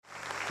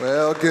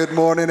Well, good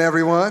morning,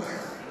 everyone.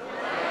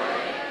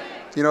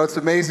 You know, it's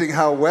amazing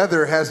how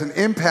weather has an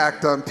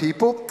impact on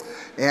people.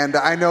 And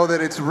I know that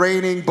it's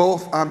raining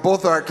on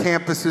both our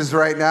campuses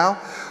right now.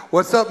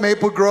 What's up,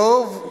 Maple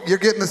Grove? You're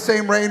getting the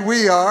same rain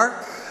we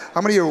are.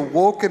 How many of you were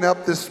woken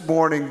up this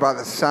morning by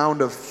the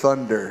sound of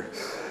thunder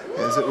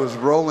as it was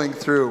rolling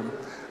through?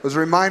 I was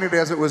reminded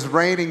as it was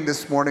raining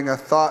this morning, a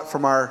thought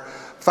from our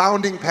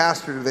founding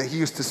pastor that he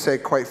used to say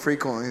quite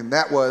frequently, and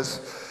that was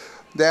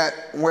that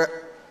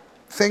where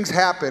things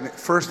happen, it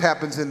first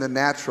happens in the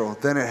natural,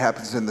 then it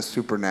happens in the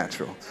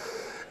supernatural.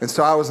 And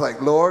so I was like,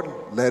 Lord,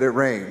 let it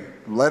rain.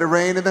 Let it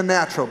rain in the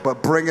natural,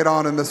 but bring it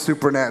on in the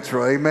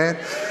supernatural, amen?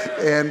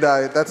 And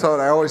that's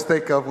what I always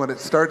think of when it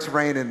starts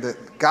raining,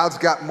 that God's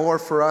got more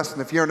for us,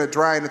 and if you're in a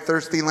dry and a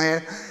thirsty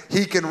land,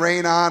 he can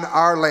rain on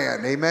our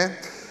land, amen?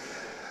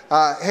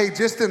 Hey,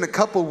 just in a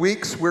couple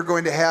weeks, we're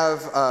going to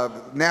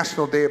have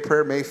National Day of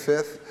Prayer, May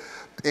 5th,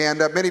 and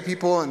many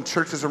people and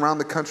churches around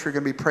the country are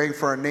going to be praying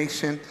for our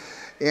nation.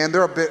 And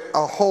there are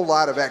a whole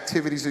lot of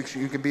activities that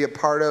you can be a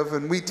part of.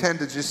 And we tend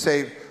to just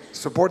say,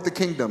 support the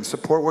kingdom,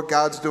 support what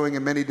God's doing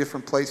in many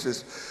different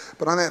places.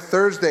 But on that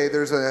Thursday,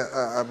 there's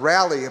a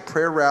rally, a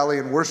prayer rally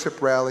and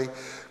worship rally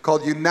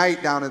called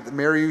Unite down at the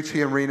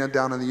Mariucci Arena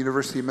down on the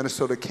University of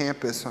Minnesota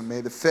campus on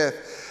May the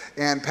 5th.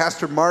 And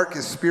Pastor Mark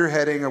is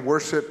spearheading a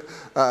worship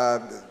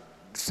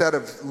set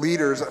of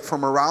leaders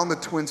from around the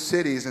Twin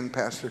Cities, and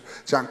Pastor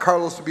John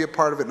Carlos will be a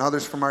part of it and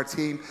others from our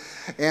team.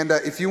 And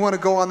if you want to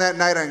go on that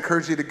night, I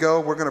encourage you to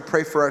go. We're going to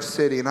pray for our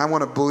city, and I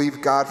want to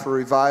believe God for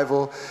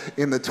revival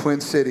in the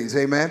Twin Cities.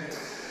 Amen.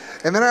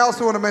 And then I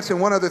also want to mention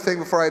one other thing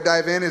before I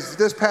dive in is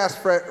this past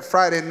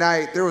Friday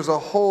night, there was a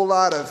whole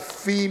lot of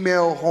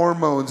female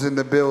hormones in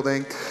the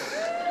building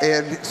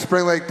in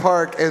Spring Lake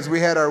Park as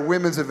we had our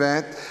women's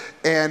event,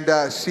 and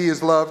She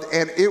Is Loved,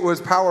 and it was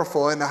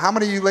powerful. And how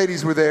many of you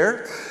ladies were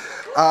there?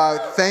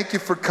 Thank you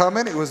for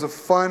coming. It was a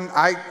fun,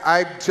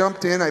 I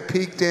jumped in, I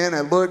peeked in, I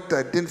looked,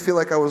 I didn't feel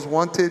like I was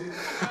wanted.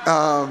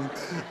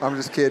 I'm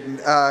just kidding.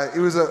 It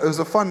was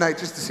a fun night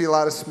just to see a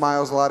lot of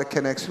smiles, a lot of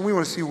connection. We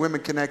want to see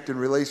women connect in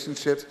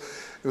relationships.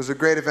 It was a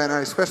great event. I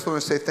especially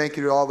want to say thank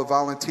you to all the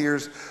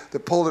volunteers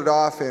that pulled it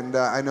off. And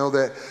I know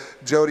that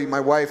Jody, my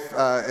wife,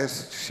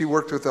 as she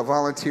worked with a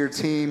volunteer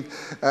team,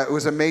 it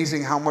was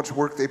amazing how much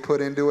work they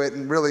put into it.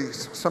 And really,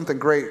 something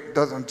great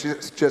doesn't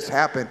just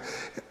happen.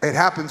 It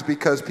happens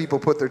because people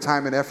put their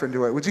time and effort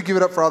into it. Would you give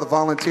it up for all the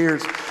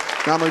volunteers,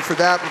 not only for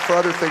that, but for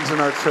other things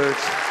in our church?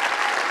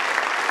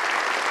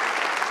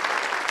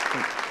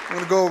 I'm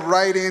going to go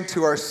right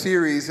into our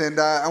series, and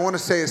I want to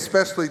say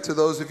especially to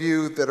those of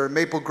you that are in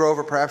Maple Grove,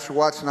 or perhaps you're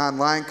watching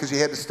online because you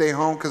had to stay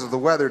home because of the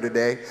weather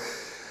today,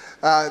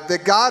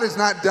 that God is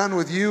not done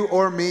with you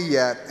or me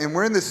yet. And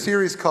we're in this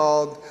series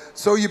called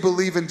So You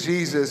Believe in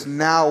Jesus,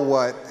 Now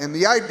What? And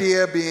the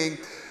idea being,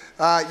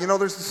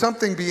 there's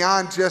something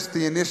beyond just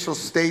the initial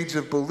stage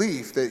of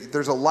belief, that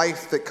there's a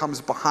life that comes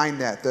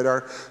behind that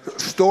our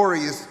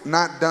story is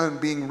not done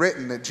being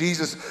written, that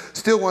Jesus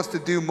still wants to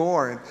do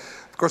more. And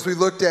of course, we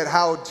looked at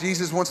how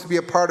Jesus wants to be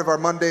a part of our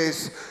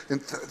Mondays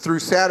and through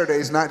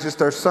Saturdays, not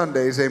just our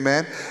Sundays,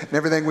 amen, and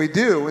everything we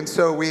do. And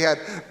so we had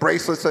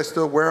bracelets. I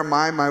still wear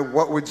my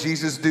What Would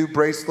Jesus Do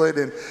bracelet,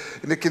 and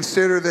to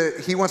consider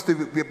that he wants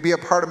to be a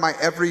part of my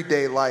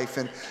everyday life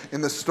and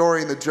in the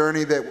story and the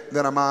journey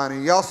that I'm on.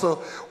 And he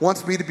also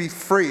wants me to be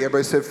free.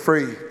 Everybody said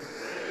free.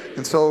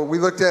 And so we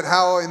looked at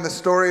how in the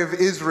story of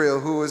Israel,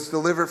 who was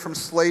delivered from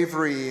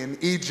slavery in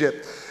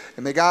Egypt,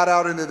 and they got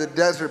out into the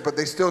desert, but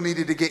they still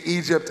needed to get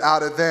Egypt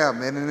out of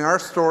them. And in our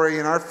story,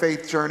 in our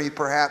faith journey,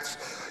 perhaps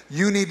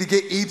you need to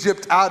get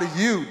Egypt out of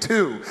you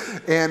too.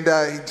 And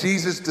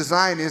Jesus'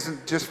 design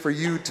isn't just for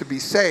you to be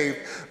saved,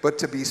 but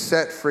to be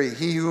set free.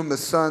 He whom the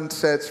Son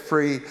sets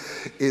free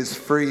is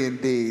free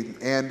indeed.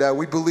 And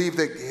we believe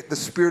that the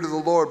Spirit of the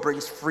Lord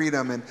brings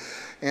freedom.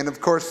 And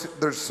of course,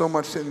 there's so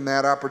much in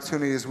that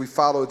opportunity as we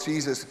follow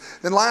Jesus.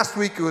 Then last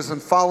week it was in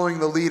following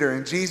the leader.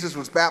 And Jesus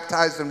was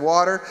baptized in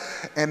water.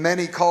 And then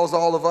he calls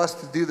all of us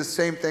to do the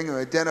same thing and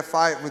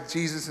identify it with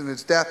Jesus and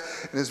his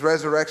death and his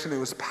resurrection. It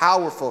was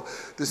powerful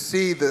to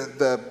see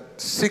the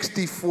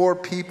 64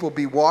 people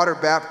be water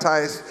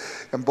baptized.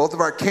 And both of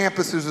our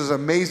campuses was an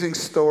amazing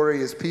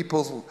story as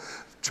people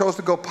chose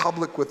to go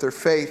public with their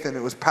faith. And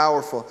it was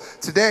powerful.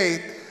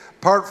 Today,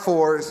 part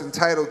 4 is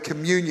entitled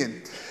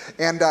Communion.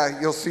 And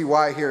you'll see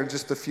why here in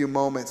just a few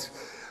moments.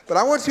 But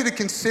I want you to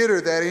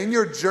consider that in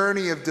your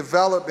journey of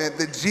development,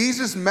 that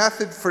Jesus'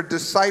 method for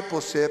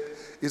discipleship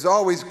is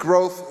always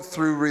growth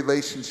through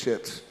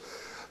relationships.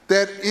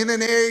 That in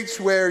an age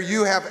where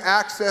you have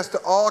access to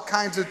all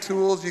kinds of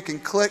tools, you can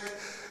click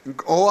and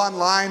go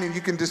online and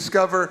you can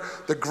discover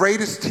the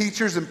greatest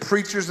teachers and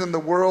preachers in the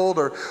world,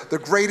 or the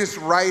greatest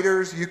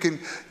writers. You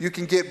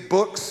can get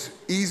books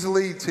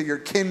easily to your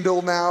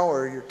Kindle now,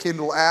 or your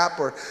Kindle app,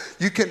 or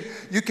you can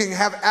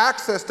have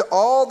access to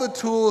all the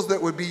tools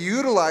that would be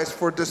utilized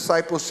for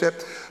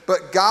discipleship,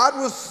 but God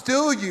will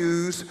still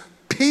use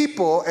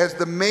people as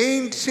the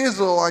main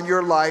chisel on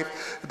your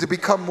life to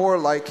become more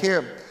like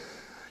him.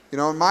 You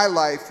know, in my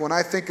life, when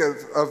I think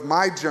of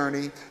my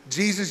journey,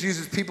 Jesus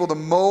uses people to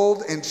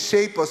mold and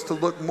shape us to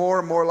look more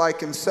and more like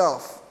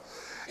himself.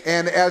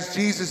 And as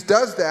Jesus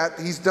does that,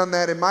 he's done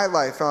that in my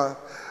life.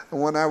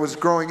 When I was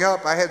growing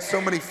up, I had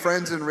so many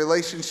friends and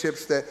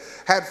relationships that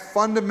had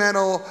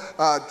fundamental,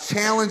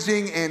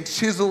 challenging and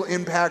chisel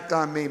impact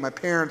on me. My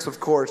parents, of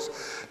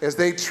course, as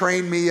they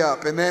trained me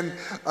up. And then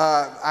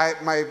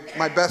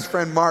my best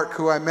friend Mark,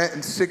 who I met in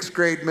 6th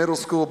grade middle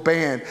school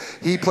band,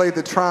 he played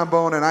the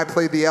trombone and I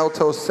played the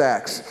alto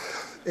sax.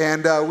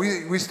 And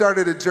we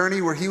started a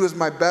journey where he was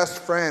my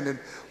best friend. And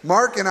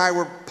Mark and I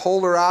were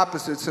polar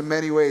opposites in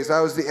many ways.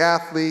 I was the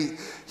athlete.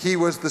 He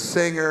was the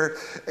singer,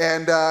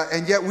 and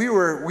yet we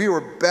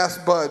were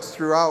best buds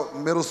throughout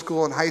middle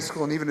school and high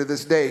school, and even to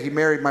this day. He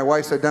married my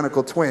wife's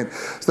identical twin,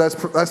 so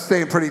that's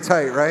staying pretty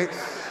tight, right?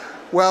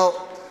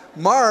 Well,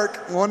 Mark,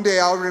 one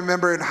day I'll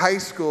remember in high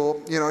school,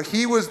 you know,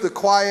 he was the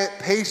quiet,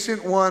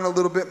 patient one, a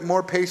little bit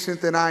more patient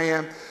than I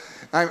am.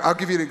 I'll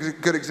give you a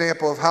good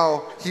example of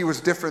how he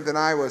was different than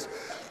I was.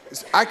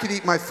 I could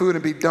eat my food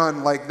and be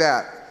done like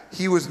that.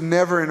 He was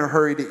never in a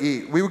hurry to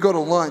eat. We would go to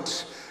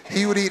lunch.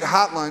 He would eat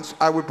hot lunch,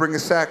 I would bring a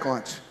sack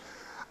lunch.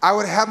 I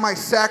would have my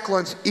sack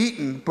lunch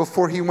eaten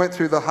before he went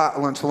through the hot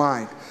lunch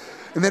line.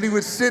 And then he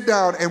would sit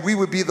down and we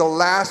would be the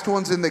last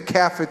ones in the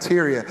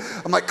cafeteria.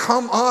 I'm like,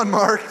 come on,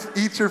 Mark,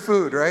 eat your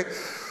food, right?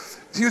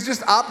 He was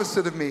just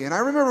opposite of me. And I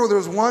remember there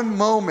was one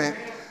moment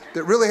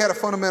that really had a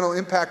fundamental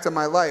impact on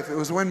my life. It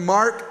was when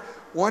Mark,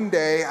 one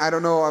day, I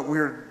don't know, we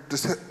were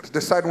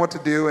deciding what to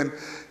do,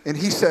 and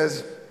he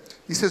says,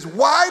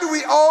 why do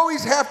we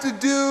always have to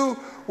do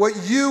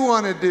what you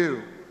want to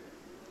do?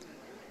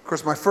 Of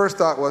course, my first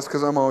thought was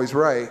because I'm always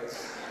right.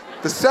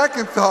 The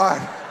second thought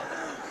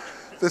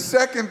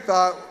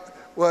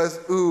was,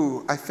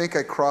 ooh, I think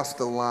I crossed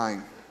the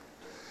line.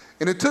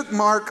 And it took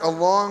Mark a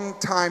long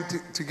time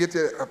to get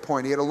to a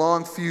point. He had a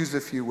long fuse,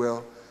 if you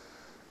will.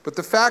 But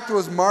the fact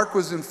was, Mark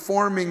was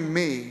informing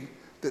me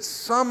that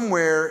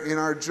somewhere in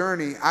our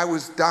journey, I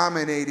was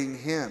dominating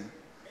him.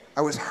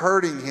 I was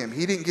hurting him.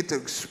 He didn't get to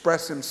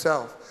express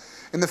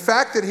himself. And the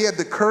fact that he had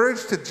the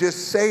courage to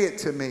just say it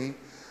to me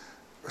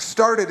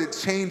started a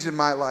change in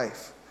my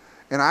life.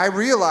 And I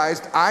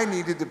realized I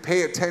needed to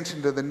pay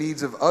attention to the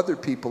needs of other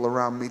people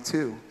around me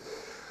too.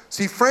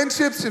 See,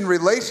 friendships and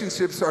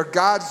relationships are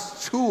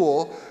God's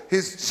tool,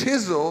 his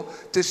chisel,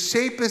 to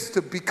shape us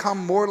to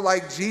become more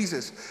like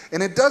Jesus.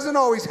 And it doesn't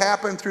always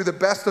happen through the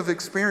best of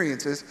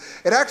experiences.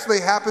 It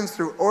actually happens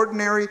through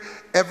ordinary,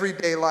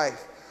 everyday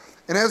life.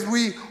 And as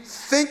we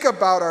think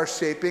about our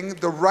shaping,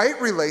 the right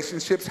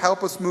relationships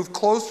help us move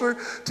closer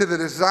to the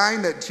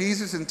design that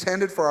Jesus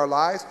intended for our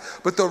lives.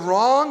 But the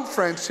wrong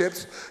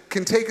friendships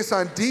can take us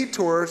on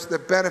detours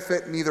that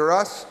benefit neither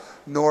us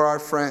nor our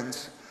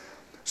friends.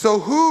 So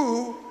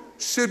who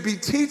should be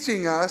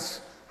teaching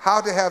us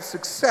how to have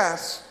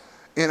success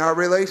in our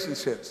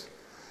relationships?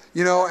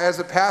 You know, as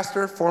a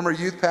pastor, former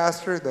youth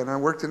pastor, then I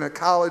worked in a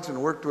college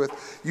and worked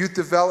with youth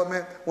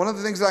development. One of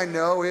the things I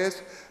know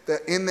is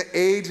that in the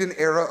age and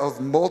era of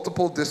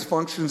multiple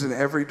dysfunctions in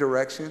every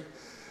direction,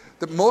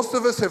 that most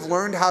of us have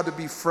learned how to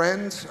be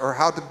friends or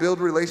how to build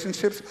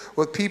relationships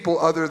with people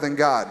other than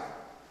God.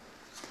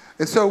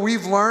 And so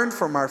we've learned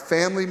from our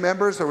family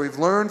members or we've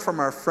learned from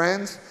our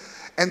friends,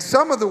 and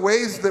some of the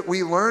ways that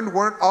we learned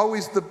weren't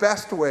always the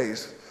best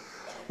ways.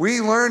 We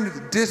learned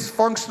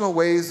dysfunctional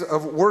ways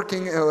of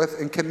working with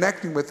and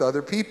connecting with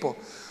other people.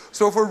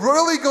 So if we're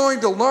really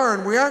going to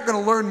learn, we aren't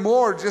going to learn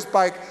more just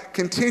by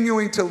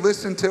continuing to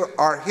listen to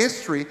our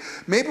history.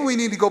 Maybe we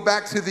need to go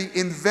back to the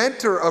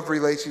inventor of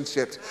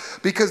relationships,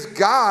 because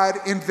God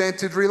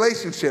invented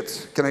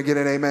relationships. Can I get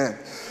an amen?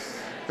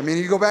 I mean,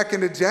 you go back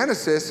into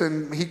Genesis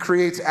and he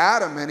creates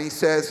Adam and he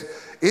says,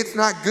 it's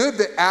not good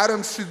that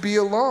Adam should be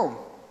alone.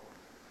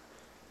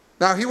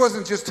 Now, he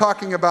wasn't just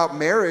talking about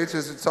marriage,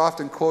 as it's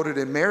often quoted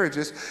in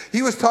marriages.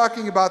 He was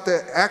talking about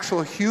the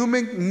actual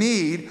human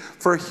need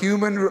for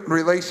human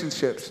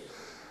relationships.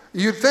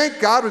 You'd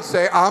think God would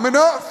say, I'm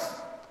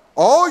enough.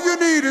 All you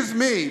need is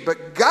me.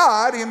 But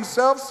God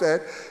himself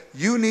said,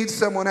 you need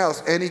someone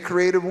else. And he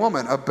created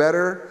woman, a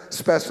better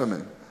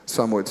specimen,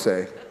 some would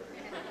say.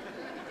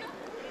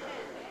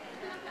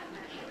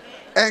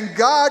 And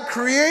God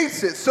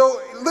creates it.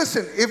 So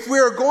listen, if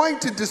we're going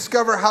to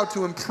discover how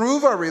to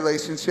improve our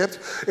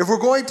relationships, if we're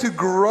going to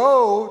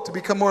grow to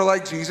become more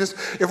like Jesus,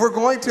 if we're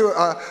going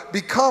to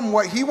become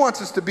what he wants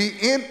us to be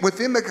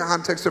within the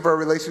context of our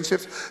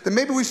relationships, then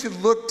maybe we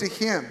should look to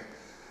him.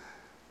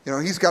 You know,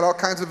 he's got all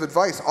kinds of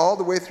advice all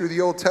the way through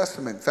the Old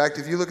Testament. In fact,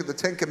 if you look at the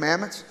 10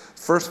 Commandments,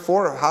 first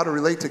 4 are how to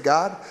relate to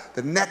God.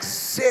 The next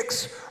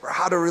 6 are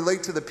how to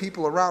relate to the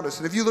people around us.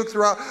 And if you look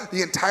throughout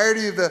the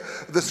entirety of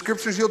the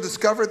scriptures, you'll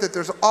discover that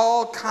there's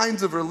all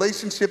kinds of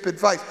relationship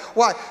advice.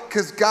 Why?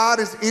 Because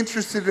God is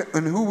interested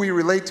in who we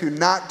relate to,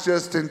 not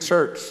just in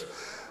church,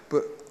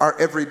 but our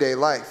everyday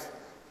life.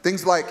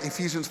 Things like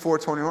Ephesians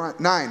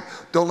 4:29,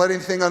 don't let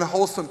anything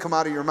unwholesome come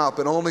out of your mouth,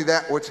 but only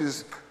that which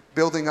is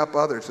building up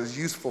others, is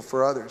useful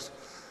for others.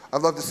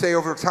 I'd love to say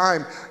over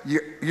time,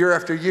 year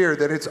after year,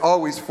 that it's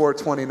always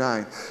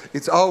 4:29.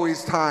 It's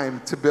always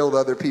time to build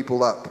other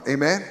people up.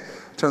 Amen?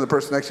 Turn to the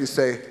person next to you and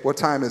say, what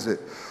time is it?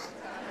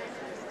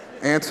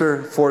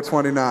 Answer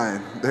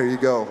 4:29. There you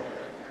go.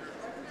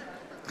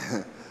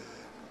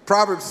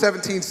 Proverbs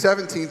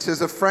 17:17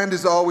 says, a friend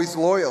is always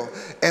loyal,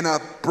 and a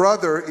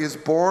brother is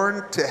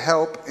born to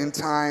help in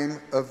time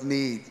of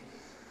need.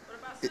 What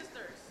about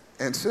sisters?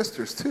 And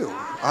sisters too.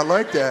 I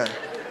like that.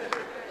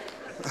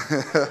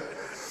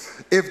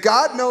 If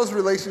God knows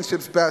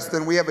relationships best,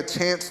 then we have a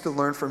chance to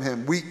learn from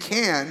him. We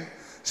can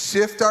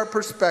shift our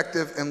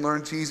perspective and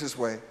learn Jesus'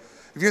 way.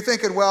 If you're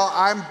thinking, well,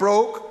 I'm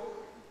broke,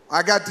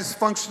 I got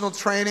dysfunctional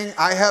training,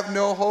 I have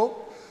no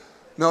hope.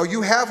 No,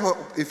 you have hope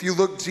if you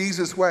look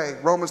Jesus' way.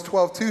 Romans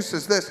 12:2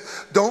 says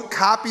this, don't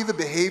copy the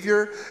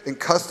behavior and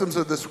customs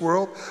of this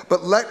world,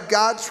 but let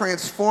God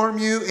transform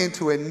you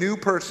into a new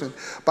person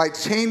by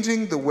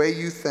changing the way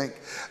you think.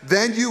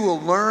 Then you will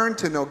learn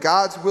to know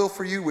God's will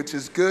for you, which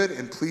is good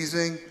and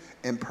pleasing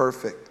and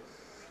perfect.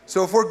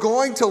 So if we're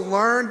going to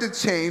learn to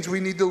change,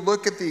 we need to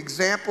look at the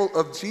example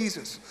of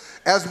Jesus.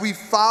 As we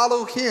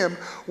follow him,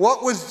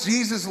 what was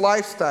Jesus'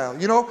 lifestyle?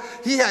 You know,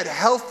 he had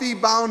healthy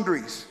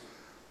boundaries.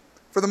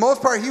 For the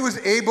most part, he was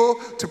able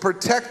to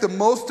protect the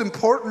most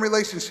important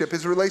relationship,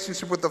 his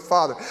relationship with the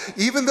Father.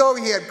 Even though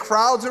he had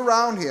crowds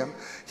around him,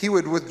 he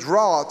would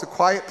withdraw to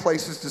quiet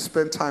places to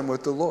spend time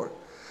with the Lord.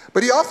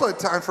 But he also had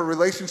time for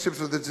relationships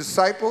with the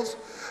disciples,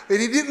 and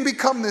he didn't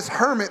become this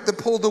hermit that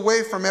pulled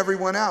away from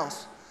everyone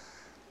else.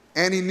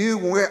 And he knew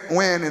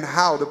when and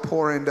how to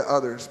pour into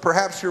others.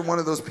 Perhaps you're one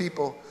of those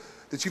people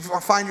that you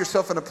find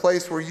yourself in a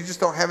place where you just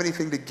don't have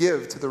anything to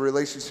give to the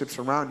relationships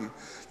around you.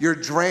 You're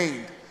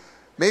drained.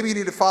 Maybe you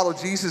need to follow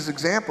Jesus'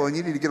 example and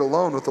you need to get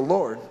alone with the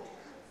Lord.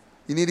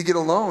 You need to get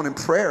alone in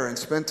prayer and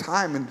spend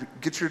time and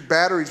get your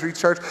batteries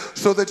recharged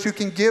so that you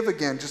can give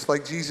again, just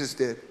like Jesus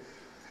did.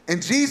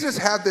 And Jesus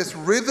had this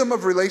rhythm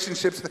of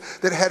relationships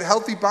that had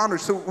healthy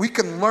boundaries so we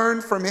can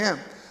learn from him.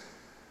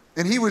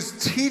 And he was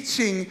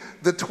teaching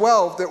the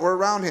 12 that were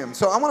around him.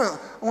 So I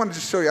want to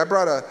just show you. I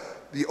brought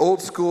the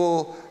old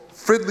school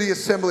Fridley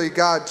Assembly of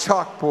God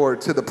chalkboard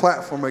to the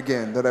platform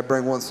again that I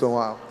bring once in a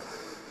while.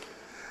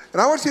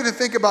 And I want you to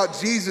think about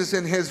Jesus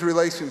and his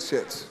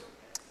relationships.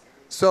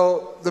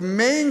 So the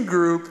main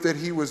group that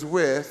he was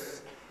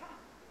with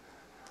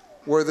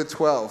were the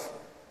 12.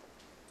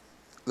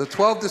 The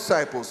 12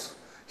 disciples.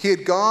 He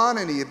had gone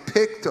and he had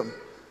picked them.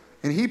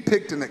 And he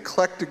picked an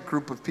eclectic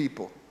group of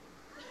people.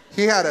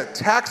 He had a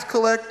tax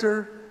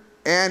collector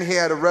and he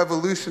had a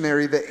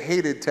revolutionary that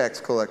hated tax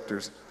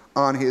collectors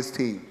on his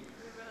team.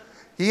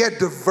 He had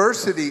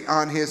diversity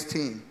on his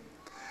team.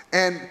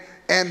 And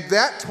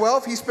that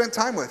 12 he spent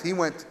time with. He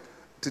went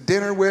to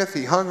dinner with,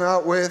 he hung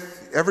out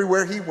with,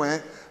 everywhere he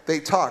went, they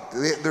talked.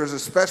 There's a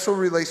special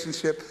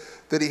relationship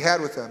that he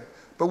had with them.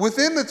 But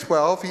within the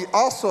 12, he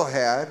also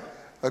had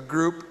a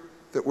group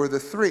that were the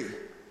 3.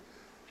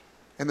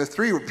 And the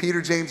 3 were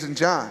Peter, James, and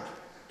John.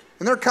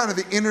 And they're kind of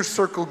the inner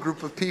circle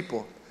group of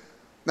people.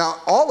 Now,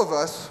 all of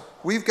us,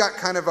 we've got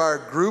kind of our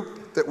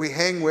group that we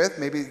hang with.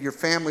 Maybe your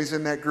family's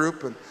in that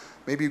group, and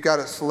maybe you've got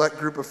a select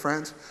group of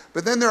friends.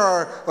 But then there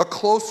are a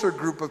closer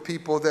group of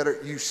people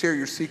that you share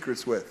your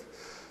secrets with.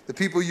 The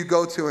people you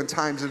go to in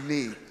times of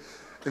need.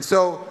 And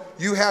so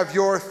you have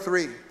your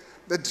 3.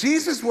 But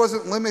Jesus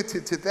wasn't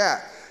limited to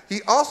that.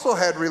 He also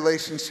had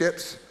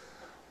relationships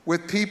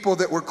with people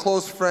that were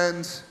close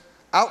friends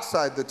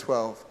outside the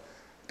 12.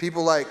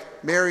 People like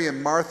Mary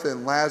and Martha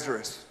and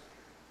Lazarus.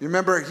 You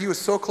remember, he was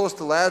so close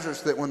to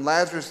Lazarus that when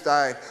Lazarus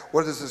died,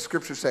 what does the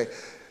scripture say?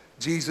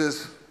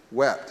 Jesus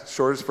wept.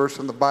 Shortest verse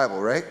in the Bible,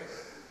 right?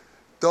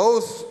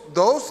 Those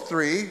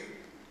 3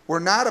 were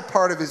not a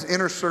part of his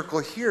inner circle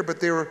here, but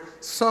they were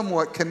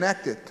somewhat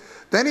connected.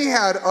 Then he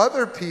had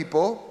other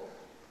people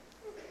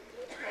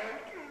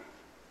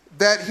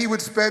that he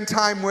would spend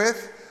time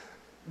with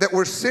that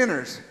were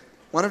sinners.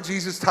 One of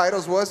Jesus'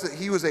 titles was that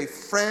he was a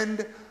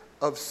friend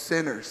of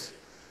sinners.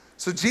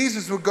 So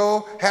Jesus would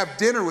go have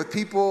dinner with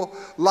people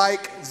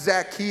like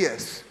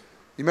Zacchaeus.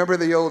 You remember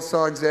the old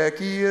song,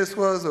 Zacchaeus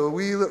was a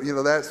wee little, you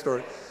know that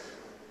story.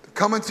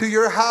 Coming to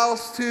your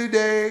house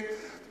today.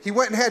 He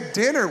went and had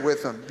dinner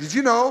with them. Did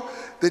you know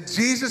that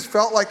Jesus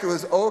felt like it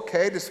was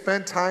okay to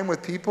spend time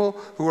with people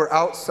who were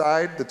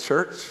outside the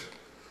church,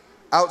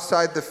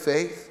 outside the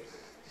faith?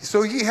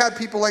 So he had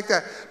people like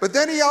that. But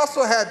then he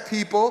also had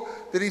people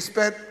that he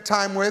spent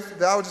time with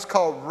that I would just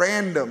call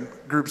random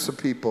groups of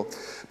people.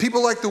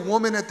 People like the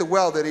woman at the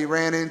well that he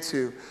ran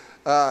into,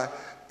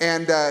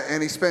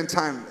 and he spent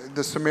time,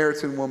 the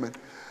Samaritan woman.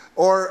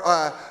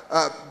 Or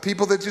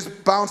people that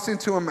just bounced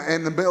into him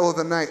in the middle of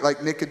the night,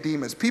 like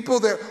Nicodemus. People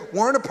that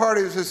weren't a part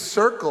of his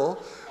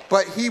circle,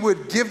 but he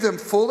would give them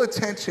full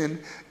attention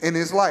in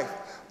his life.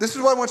 This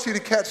is what I want you to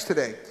catch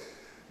today.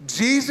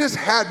 Jesus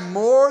had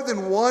more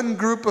than one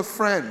group of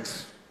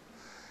friends.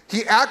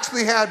 He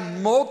actually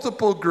had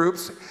multiple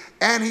groups,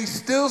 and he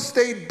still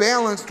stayed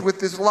balanced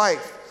with his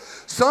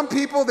life. Some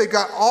people, they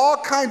got all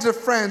kinds of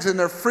friends, and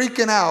they're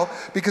freaking out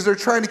because they're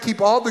trying to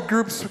keep all the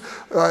groups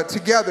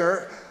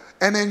together.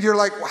 And then you're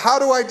like, how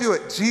do I do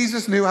it?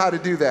 Jesus knew how to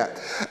do that.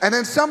 And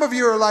then some of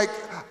you are like,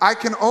 I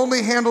can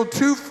only handle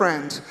 2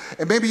 friends.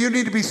 And maybe you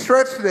need to be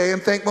stretched today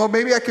and think, well,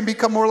 maybe I can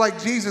become more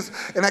like Jesus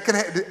and I can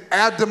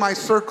add to my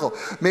circle.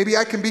 Maybe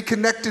I can be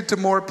connected to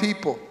more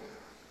people.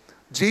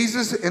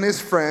 Jesus and his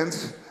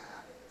friends,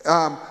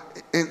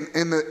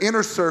 in the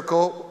inner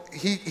circle,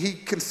 he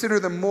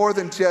considered them more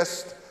than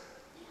just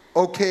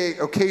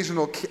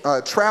occasional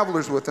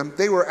travelers with him.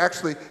 They were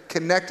actually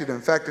connected.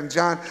 In fact, in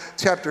John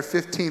chapter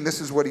 15,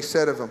 this is what he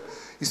said of them.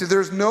 He said,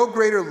 there's no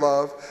greater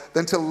love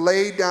than to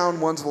lay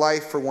down one's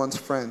life for one's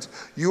friends.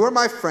 You are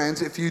my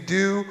friends if you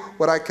do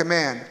what I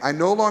command. I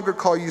no longer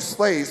call you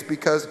slaves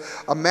because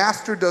a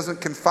master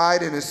doesn't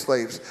confide in his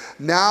slaves.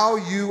 Now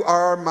you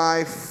are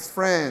my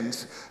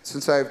friends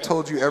since I have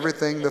told you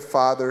everything the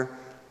Father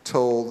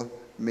told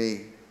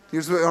me.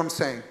 Here's what I'm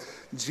saying.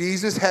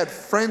 Jesus had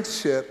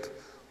friendship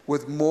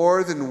with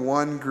more than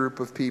one group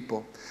of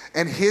people.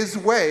 And his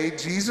way,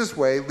 Jesus'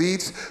 way,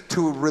 leads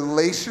to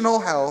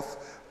relational health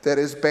that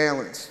is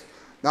balanced.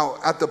 Now,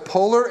 at the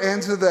polar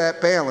ends of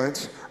that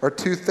balance are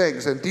 2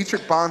 things. And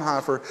Dietrich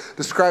Bonhoeffer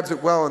describes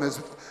it well in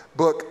his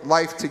book,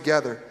 Life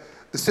Together.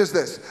 It says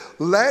this,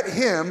 let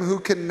him who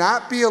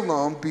cannot be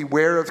alone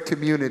beware of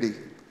community.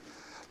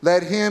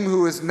 Let him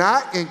who is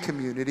not in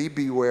community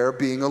beware of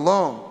being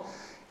alone.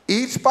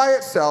 Each by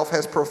itself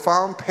has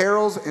profound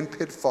perils and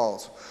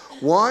pitfalls.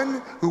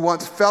 One who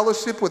wants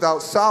fellowship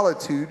without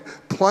solitude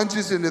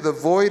plunges into the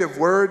void of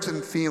words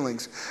and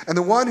feelings. And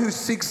the one who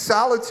seeks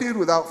solitude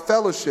without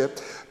fellowship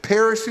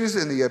perishes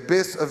in the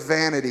abyss of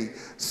vanity,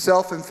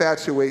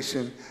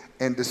 self-infatuation,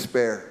 and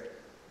despair.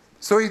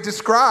 So he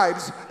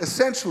describes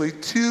essentially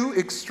 2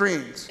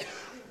 extremes.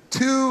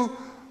 2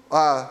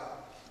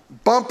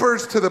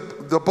 bumpers to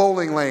the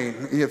bowling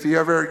lane, if you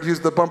ever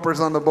use the bumpers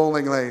on the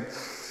bowling lane.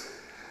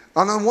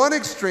 On the one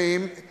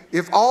extreme,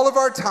 if all of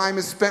our time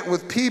is spent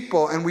with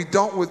people and we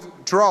don't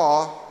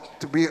withdraw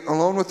to be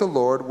alone with the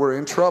Lord, we're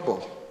in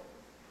trouble.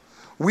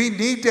 We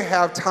need to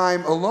have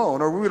time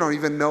alone or we don't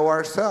even know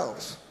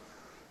ourselves.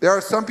 There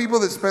are some people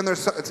that spend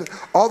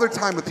all their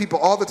time with people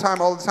all the time,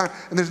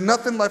 and there's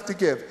nothing left to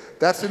give.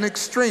 That's an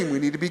extreme. We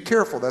need to be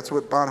careful. That's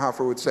what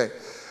Bonhoeffer would say.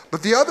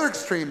 But the other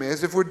extreme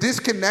is if we're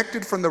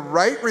disconnected from the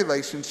right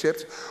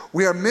relationships,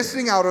 we are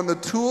missing out on the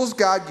tools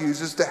God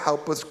uses to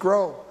help us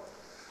grow.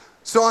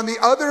 So on the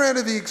other end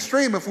of the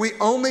extreme, if we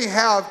only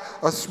have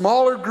a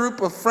smaller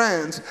group of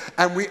friends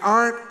and we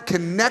aren't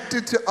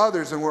connected to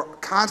others and we're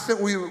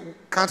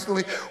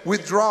constantly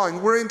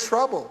withdrawing, we're in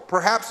trouble.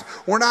 Perhaps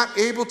we're not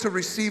able to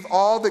receive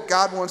all that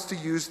God wants to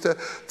use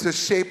to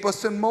shape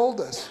us and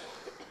mold us.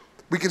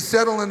 We can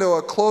settle into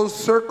a closed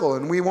circle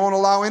and we won't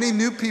allow any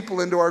new people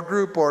into our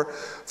group, or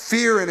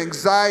fear and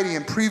anxiety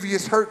and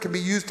previous hurt can be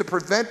used to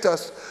prevent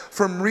us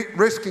from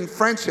risking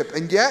friendship.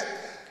 And yet,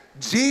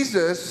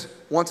 Jesus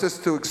wants us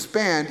to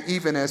expand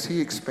even as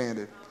he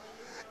expanded.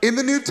 In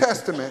the New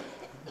Testament,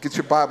 get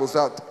your Bibles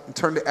out and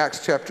turn to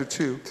Acts chapter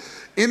 2.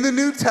 In the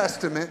New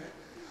Testament,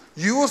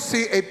 you will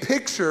see a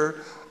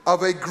picture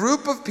of a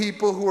group of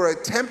people who are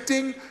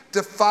attempting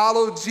to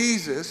follow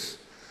Jesus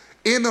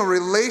in a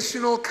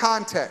relational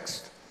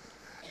context.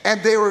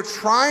 And they were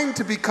trying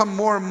to become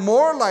more and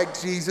more like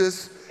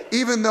Jesus,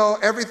 even though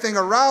everything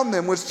around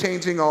them was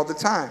changing all the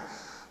time.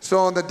 So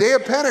on the day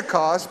of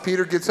Pentecost,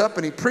 Peter gets up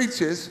and he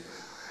preaches,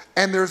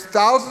 and there's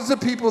thousands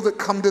of people that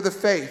come to the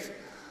faith.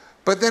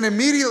 But then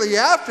immediately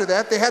after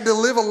that, they had to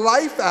live a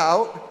life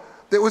out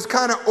that was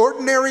kind of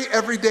ordinary,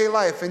 everyday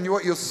life. And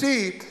what you'll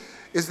see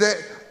is that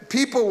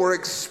people were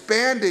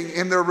expanding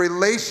in their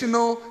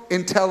relational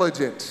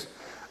intelligence.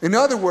 In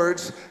other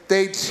words,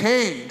 they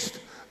changed.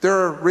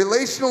 Their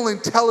relational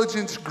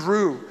intelligence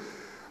grew.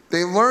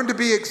 They learned to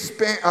be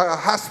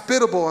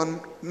hospitable in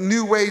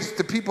new ways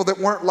to people that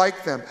weren't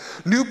like them.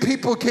 New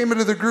people came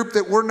into the group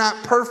that were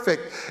not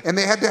perfect, and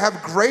they had to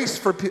have grace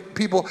for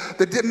people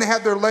that didn't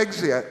have their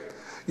legs yet.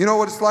 You know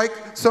what it's like?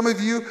 Some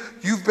of you,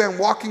 you've been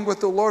walking with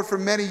the Lord for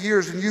many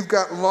years, and you've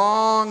got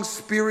long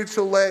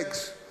spiritual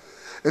legs.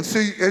 And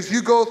so as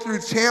you go through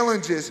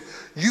challenges,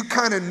 you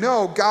kind of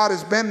know God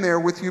has been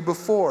there with you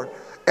before.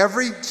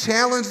 Every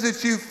challenge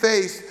that you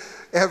face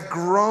have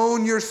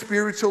grown your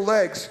spiritual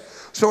legs.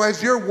 So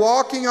as you're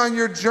walking on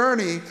your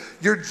journey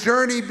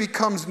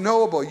becomes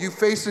knowable. You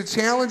face a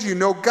challenge, you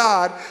know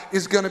God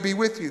is going to be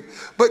with you.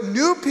 But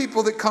new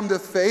people that come to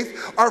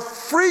faith are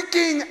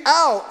freaking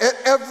out at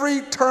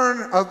every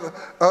turn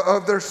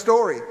of their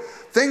story.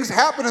 Things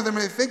happen to them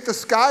and they think the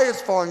sky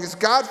is falling. Has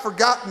God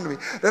forgotten me?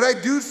 Did I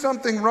do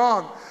something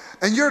wrong?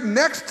 And you're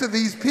next to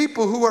these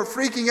people who are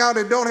freaking out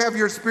and don't have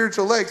your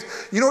spiritual legs.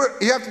 You know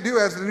what you have to do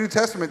as the New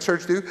Testament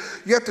church do?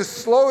 You have to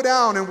slow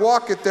down and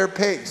walk at their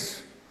pace.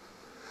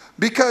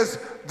 Because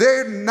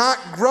they're not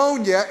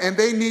grown yet and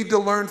they need to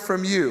learn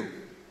from you.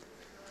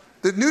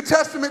 The New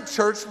Testament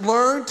church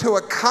learned to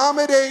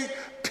accommodate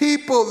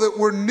people that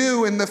were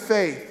new in the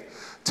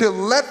faith, to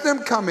let them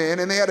come in,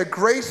 and they had a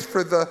grace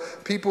for the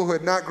people who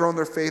had not grown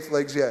their faith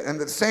legs yet.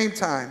 And at the same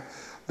time,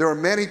 there were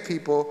many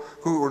people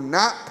who were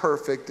not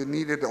perfect and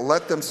needed to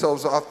let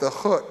themselves off the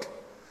hook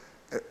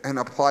and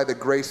apply the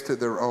grace to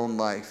their own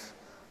life.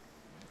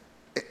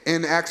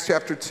 In Acts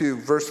chapter 2,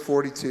 verse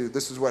 42,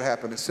 this is what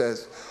happened. It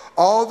says,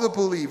 all the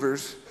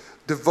believers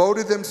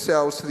devoted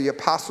themselves to the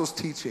apostles'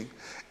 teaching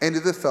and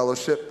to the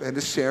fellowship and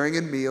to sharing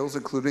in meals,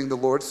 including the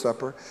Lord's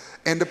Supper,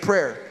 and to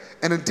prayer.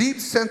 And a deep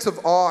sense of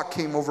awe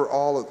came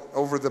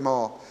over them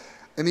all.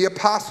 And the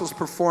apostles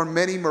performed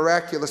many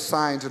miraculous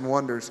signs and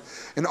wonders.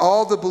 And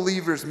all the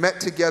believers met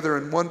together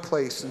in one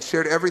place and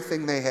shared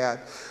everything they had.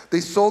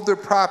 They sold their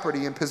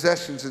property and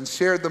possessions and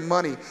shared the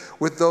money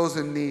with those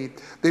in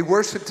need. They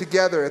worshiped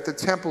together at the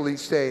temple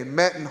each day and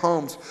met in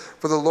homes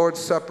for the Lord's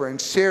Supper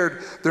and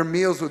shared their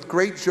meals with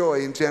great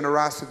joy and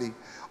generosity,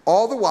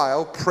 all the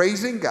while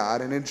praising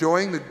God and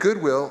enjoying the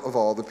goodwill of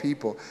all the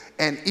people.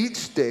 And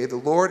each day the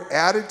Lord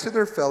added to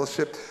their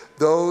fellowship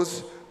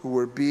those who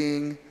were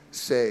being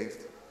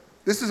saved.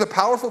 This is a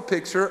powerful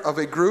picture of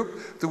a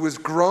group that was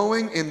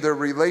growing in their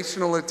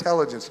relational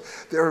intelligence.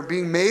 They were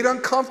being made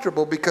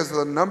uncomfortable because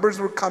the numbers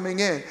were coming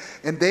in,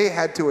 and they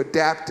had to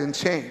adapt and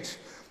change.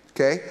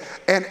 Okay?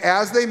 And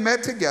as they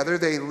met together,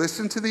 they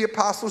listened to the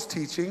apostles'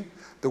 teaching.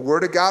 The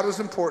Word of God was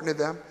important to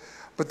them,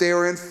 but they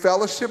were in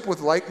fellowship with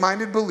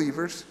like-minded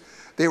believers.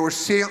 They were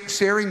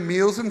sharing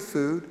meals and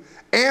food,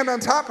 and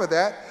on top of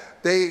that,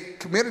 they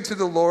committed to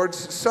the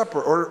Lord's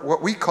Supper, or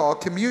what we call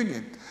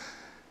communion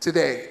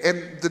today.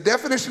 And the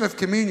definition of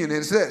communion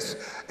is this: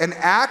 an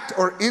act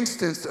or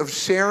instance of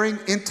sharing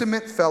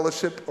intimate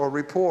fellowship or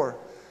rapport.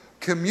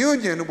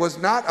 Communion was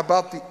not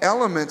about the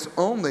elements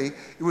only,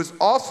 it was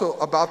also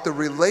about the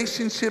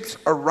relationships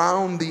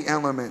around the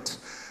elements.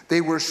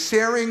 They were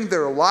sharing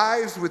their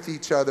lives with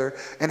each other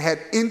and had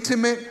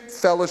intimate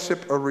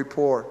fellowship or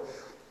rapport.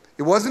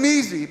 It wasn't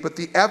easy, but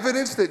the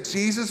evidence that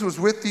Jesus was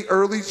with the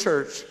early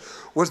church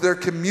was their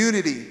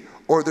community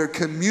or their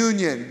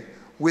communion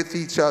with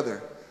each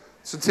other.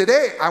 So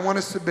today, I want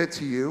to submit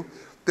to you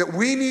that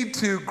we need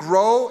to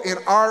grow in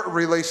our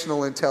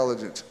relational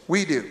intelligence.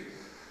 We do.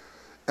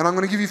 And I'm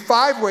going to give you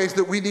 5 ways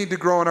that we need to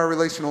grow in our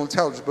relational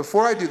intelligence.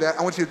 Before I do that,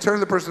 I want you to turn to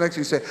the person next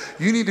to you and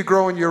say, you need to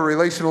grow in your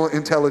relational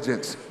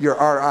intelligence, your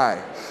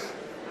RI.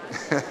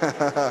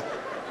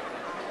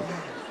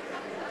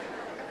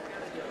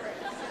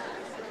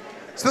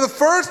 So the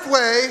first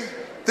way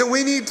that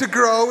we need to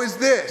grow is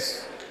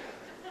this: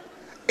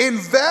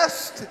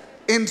 invest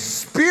in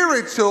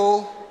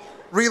spiritual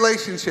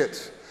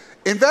relationships.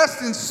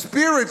 Invest in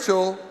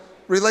spiritual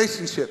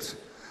relationships.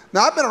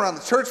 Now, I've been around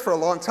the church for a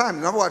long time,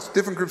 and I've watched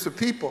different groups of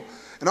people.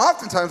 And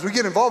oftentimes, we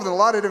get involved in a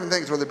lot of different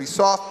things, whether it be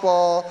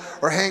softball,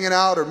 or hanging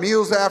out, or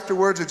meals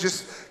afterwards, or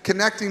just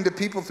connecting to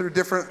people through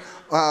different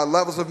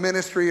levels of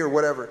ministry or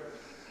whatever.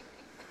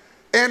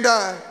 And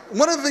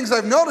one of the things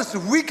I've noticed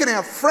is we can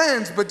have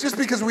friends, but just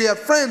because we have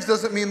friends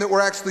doesn't mean that we're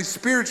actually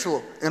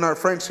spiritual in our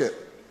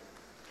friendship.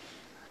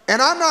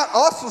 And I'm not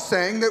also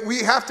saying that we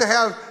have to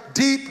have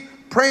deep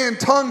praying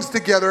tongues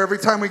together every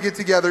time we get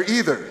together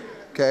either,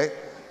 okay?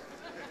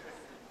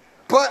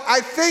 But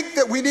I think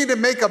that we need to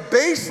make a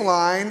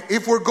baseline.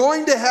 If we're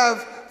going to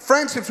have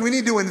friendships, we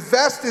need to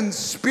invest in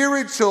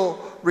spiritual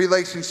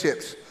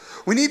relationships.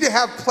 We need to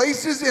have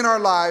places in our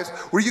lives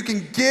where you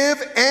can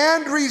give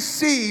and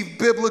receive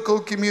biblical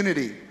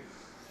community.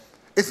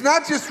 It's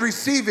not just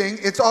receiving,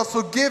 it's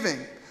also giving.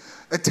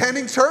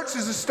 Attending church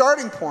is a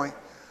starting point,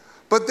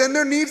 but then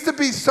there needs to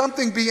be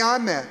something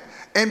beyond that.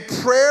 And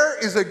prayer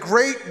is a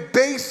great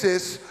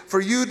basis for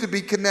you to be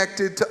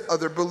connected to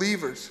other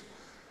believers.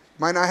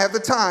 You might not have the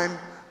time,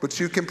 but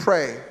you can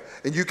pray.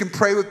 And you can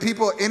pray with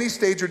people at any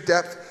stage or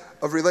depth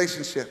of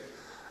relationship.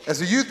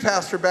 As a youth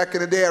pastor back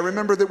in the day, I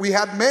remember that we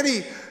had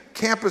many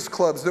campus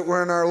clubs that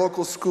were in our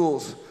local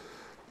schools.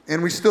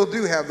 And we still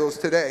do have those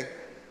today.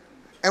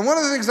 And one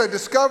of the things I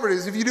discovered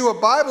is if you do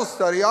a Bible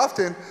study,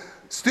 often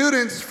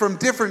students from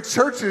different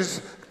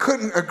churches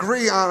couldn't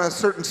agree on a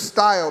certain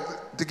style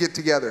to get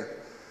together.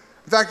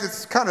 In fact,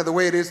 it's kind of the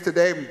way it is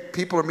today.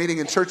 People are meeting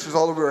in churches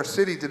all over our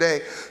city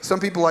today. Some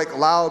people like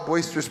loud,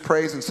 boisterous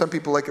praise, and some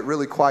people like it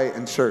really quiet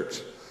in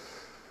church.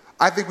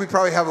 I think we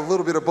probably have a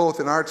little bit of both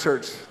in our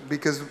church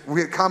because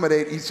we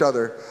accommodate each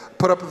other.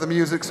 Put up with the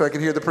music so I can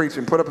hear the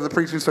preaching. Put up with the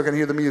preaching so I can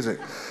hear the music.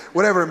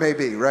 Whatever it may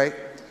be, right?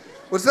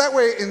 Well, it's that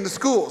way in the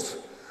schools.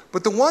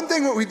 But the one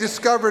thing that we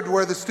discovered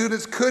where the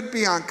students could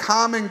be on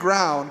common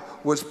ground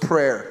was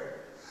prayer.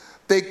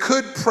 They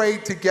could pray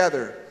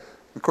together.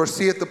 Of course,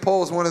 See at the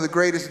Pole is one of the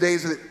greatest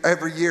days of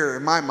every year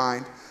in my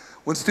mind,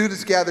 when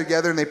students gather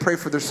together and they pray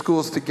for their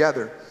schools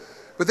together.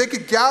 But they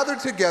could gather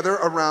together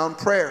around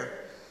prayer.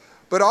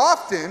 But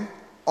often,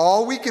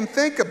 all we can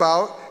think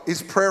about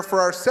is prayer for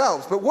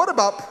ourselves. But what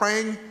about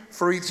praying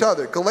for each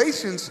other?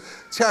 Galatians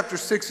chapter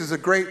 6 is a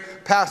great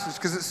passage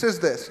because it says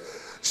this: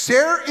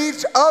 share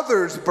each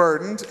other's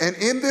burdens, and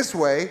in this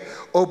way,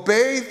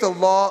 obey the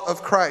law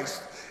of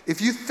Christ. If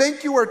you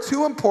think you are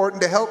too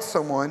important to help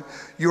someone,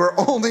 you are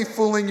only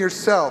fooling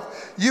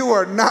yourself. You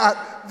are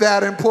not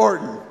that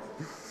important.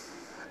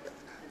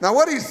 Now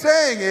what he's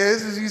saying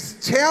is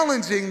he's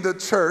challenging the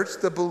church,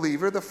 the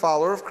believer, the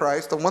follower of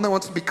Christ, the one that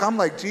wants to become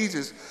like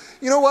Jesus.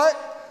 You know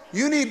what?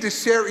 You need to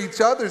share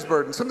each other's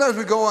burdens. Sometimes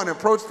we go on and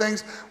approach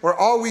things where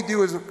all we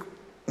do is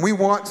We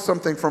want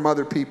something from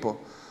other people.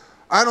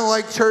 I don't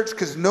like church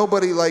because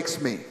nobody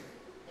likes me.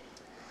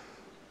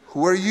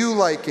 Who are you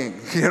liking?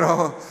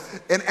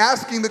 And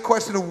asking the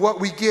question of what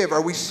we give.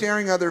 Are we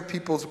sharing other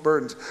people's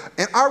burdens?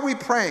 And are we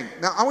praying?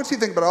 Now, I want you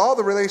to think about all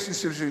the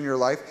relationships in your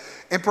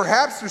life. And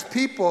perhaps there's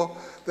people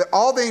that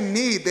all they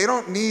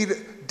don't need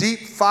deep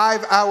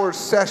 5-hour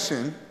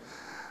session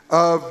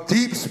of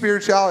deep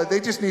spirituality.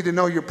 They just need to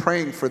know you're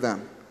praying for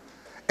them.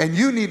 And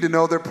you need to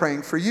know they're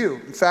praying for you.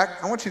 In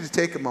fact, I want you to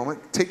take a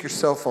moment, take your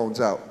cell phones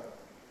out.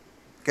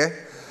 Okay?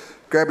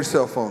 Grab your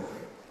cell phone.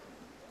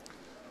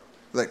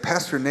 Like,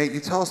 Pastor Nate, you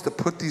tell us to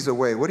put these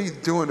away. What are you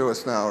doing to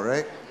us now,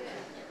 right?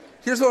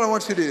 Here's what I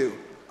want you to do.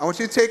 I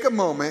want you to take a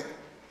moment,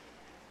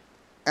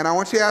 and I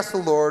want you to ask the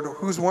Lord,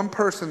 who's one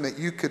person that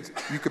you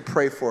could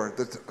pray for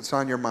that's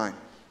on your mind?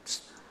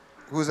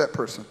 Who's that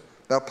person?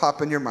 That'll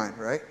pop in your mind,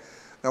 right?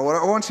 Now, what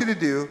I want you to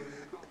do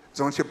is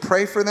I want you to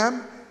pray for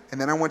them,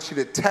 and then I want you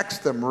to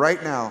text them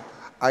right now,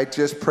 I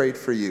just prayed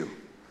for you.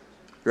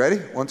 Ready?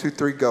 1, 2,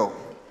 3, go.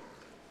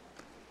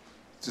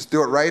 Just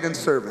do it right in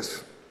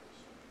service.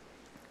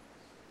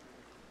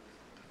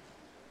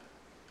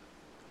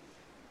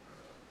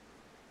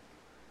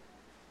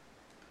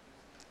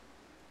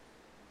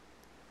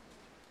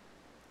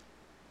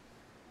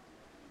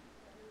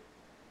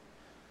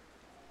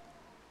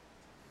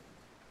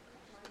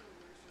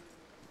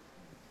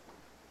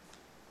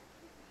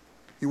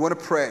 You want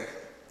to pray.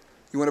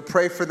 You want to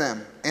pray for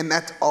them. And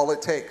that's all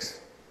it takes.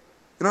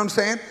 You know what I'm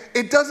saying?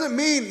 It doesn't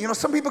mean,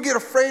 some people get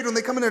afraid when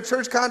they come into a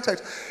church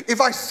context.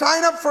 If I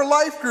sign up for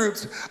life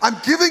groups, I'm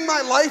giving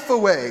my life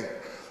away.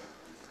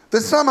 That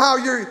somehow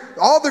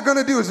all they're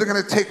going to do is they're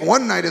going to take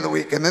one night of the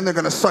week and then they're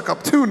going to suck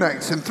up 2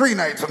 nights and 3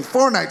 nights and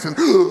 4 nights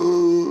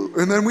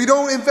and then we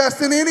don't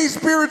invest in any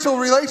spiritual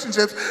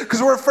relationships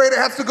because we're afraid it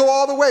has to go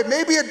all the way.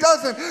 Maybe it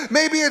doesn't.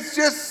 Maybe it's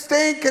just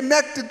staying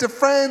connected to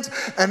friends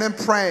and then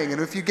praying.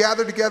 And if you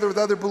gather together with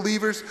other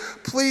believers,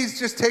 please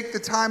just take the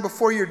time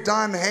before you're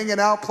done hanging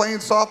out, playing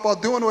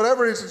softball, doing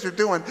whatever it is that you're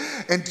doing,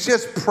 and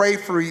just pray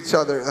for each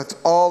other. That's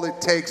all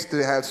it takes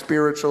to have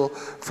spiritual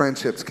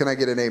friendships. Can I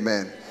get an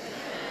amen?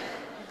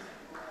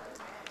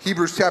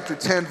 Hebrews chapter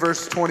 10,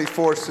 verse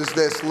 24 says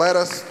this, let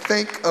us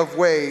think of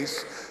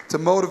ways to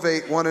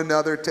motivate one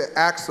another to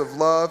acts of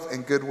love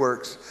and good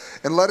works.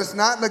 And let us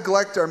not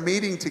neglect our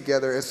meeting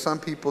together as some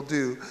people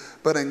do,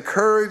 but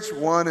encourage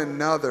one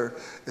another,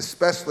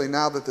 especially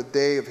now that the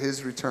day of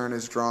his return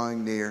is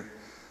drawing near.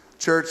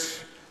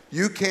 Church,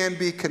 you can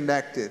be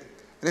connected.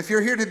 And if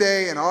you're here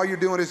today and all you're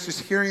doing is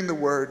just hearing the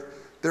word,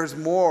 there's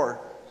more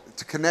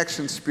to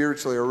connection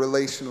spiritually or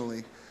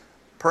relationally.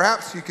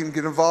 Perhaps you can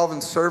get involved in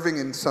serving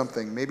in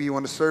something. Maybe you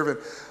want to serve in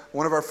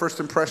one of our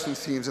First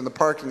Impressions teams in the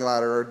parking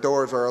lot or our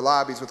doors or our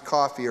lobbies with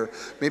coffee, or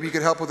maybe you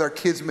could help with our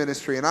kids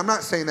ministry. And I'm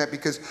not saying that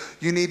because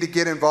you need to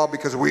get involved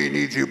because we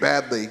need you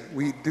badly.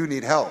 We do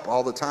need help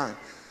all the time.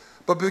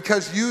 But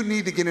because you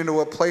need to get into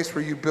a place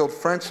where you build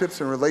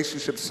friendships and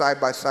relationships side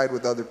by side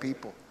with other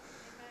people.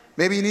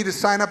 Maybe you need to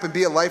sign up and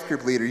be a life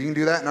group leader. You can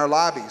do that in our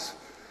lobbies.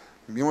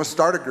 If you want to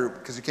start a group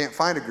because you can't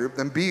find a group,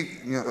 then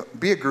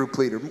be a group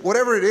leader.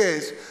 Whatever it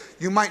is,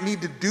 you might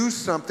need to do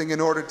something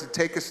in order to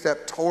take a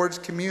step towards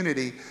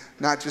community,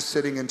 not just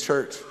sitting in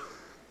church.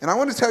 And I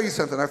want to tell you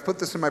something. I've put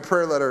this in my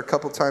prayer letter a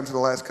couple times in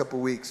the last couple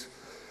weeks.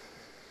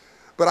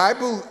 But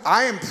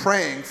I am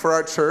praying for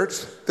our church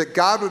that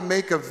God would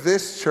make of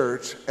this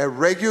church a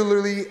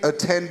regularly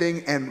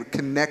attending and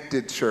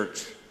connected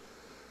church.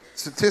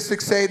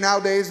 Statistics say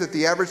nowadays that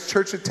the average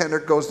church attender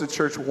goes to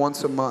church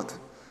once a month.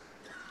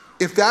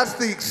 If that's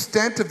the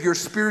extent of your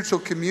spiritual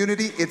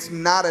community, it's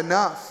not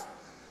enough.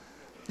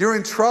 You're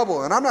in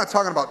trouble. And I'm not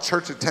talking about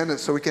church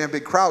attendance so we can have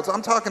big crowds.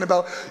 I'm talking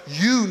about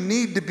you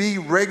need to be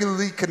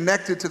regularly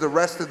connected to the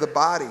rest of the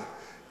body.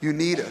 You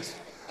need us.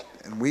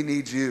 And we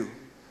need you.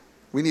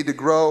 We need to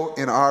grow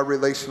in our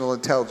relational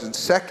intelligence.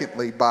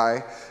 Secondly,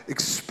 by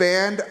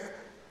expand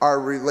our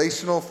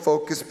relational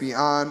focus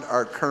beyond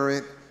our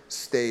current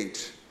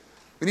stage.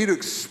 We need to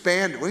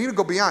expand. We need to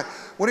go beyond.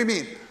 What do you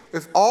mean?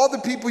 If all the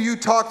people you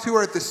talk to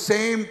are at the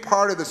same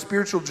part of the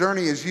spiritual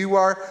journey as you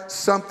are,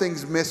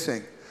 something's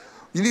missing.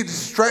 You need to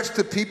stretch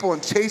to people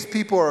and chase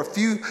people who are a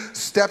few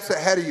steps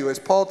ahead of you. As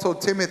Paul told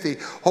Timothy,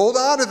 hold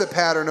on to the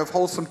pattern of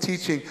wholesome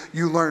teaching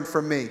you learned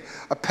from me.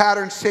 A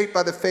pattern shaped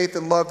by the faith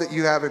and love that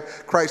you have in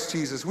Christ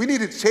Jesus. We need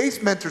to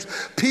chase mentors,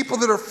 people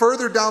that are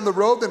further down the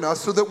road than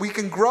us so that we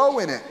can grow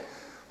in it.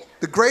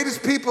 The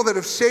greatest people that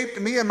have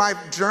shaped me in my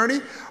journey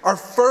are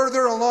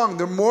further along.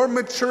 They're more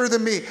mature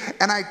than me.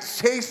 And I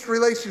chase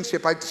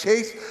relationship. I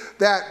chase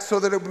that so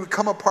that it would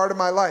become a part of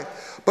my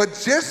life. But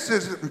just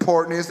as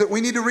important is that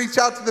we need to reach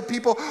out to the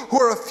people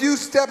who are a few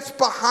steps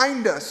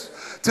behind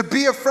us, to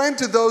be a friend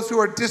to those who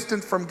are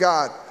distant from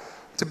God,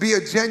 to be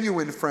a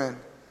genuine friend.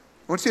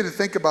 I want you to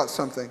think about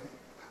something.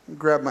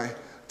 Grab my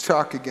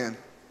chalk again.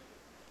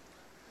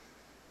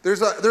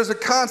 There's a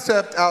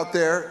concept out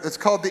there that's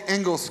called the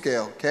Engel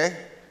scale, okay?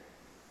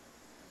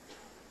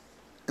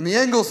 And the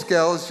Engel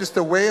scale is just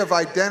a way of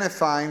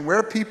identifying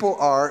where people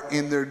are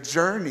in their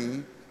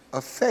journey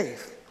of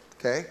faith,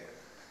 okay?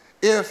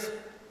 If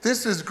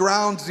This is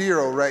ground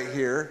zero right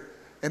here,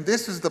 and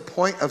this is the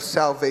point of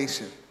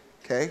salvation,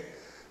 okay?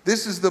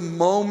 This is the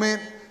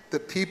moment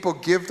that people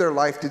give their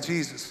life to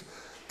Jesus.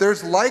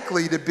 There's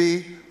likely to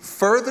be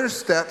further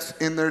steps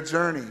in their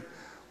journey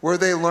where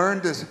they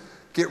learn to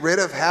get rid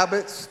of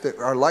habits that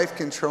are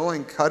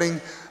life-controlling, cutting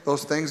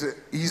those things that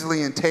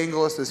easily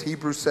entangle us, as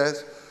Hebrews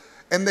says,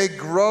 and they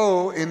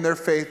grow in their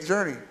faith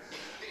journey.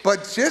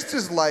 But just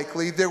as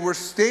likely, there were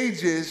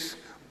stages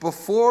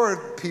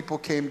before people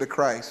came to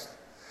Christ.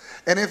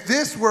 And if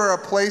this were a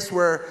place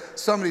where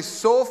somebody's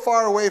so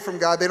far away from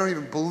God, they don't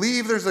even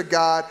believe there's a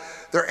God,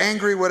 they're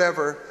angry,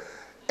 whatever,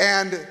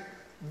 and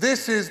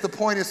this is the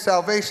point of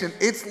salvation,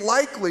 it's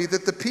likely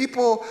that the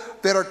people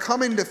that are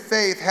coming to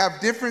faith have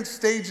different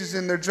stages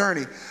in their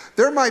journey.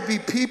 There might be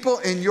people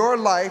in your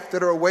life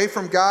that are away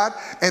from God,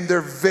 and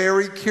they're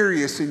very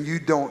curious, and you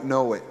don't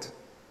know it.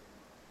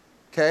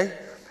 Okay?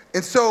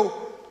 And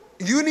so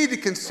you need to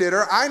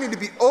consider, I need to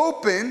be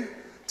open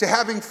to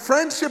having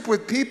friendship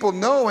with people,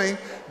 knowing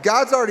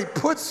God's already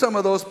put some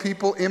of those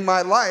people in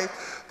my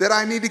life that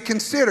I need to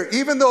consider.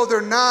 Even though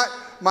they're not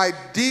my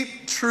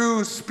deep,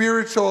 true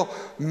spiritual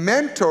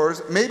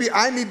mentors, maybe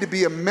I need to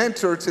be a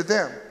mentor to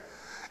them.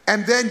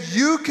 And then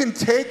you can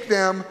take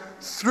them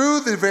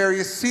through the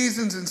various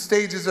seasons and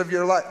stages of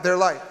their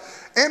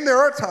life. And there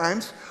are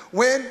times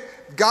when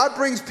God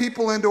brings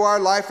people into our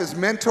life as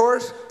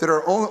mentors that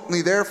are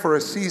only there for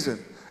a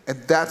season,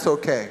 and that's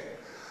okay.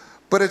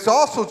 But it's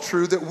also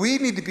true that we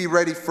need to be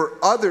ready for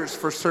others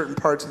for certain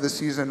parts of the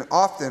season.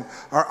 Often,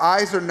 our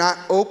eyes are not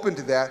open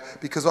to that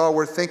because all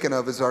we're thinking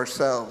of is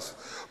ourselves.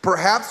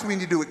 Perhaps we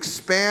need to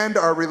expand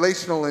our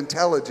relational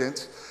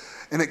intelligence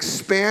and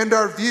expand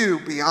our view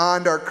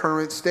beyond our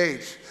current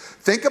stage.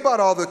 Think about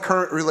all the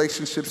current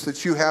relationships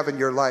that you have in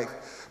your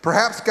life.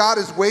 Perhaps God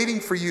is waiting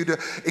for you to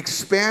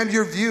expand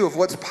your view of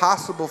what's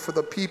possible for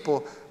the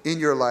people in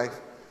your life.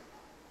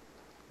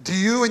 Do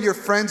you and your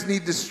friends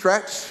need to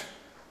stretch?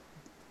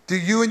 Do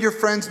you and your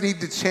friends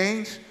need to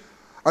change?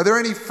 Are there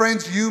any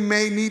friends you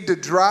may need to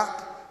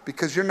drop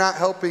because you're not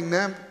helping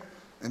them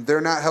and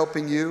they're not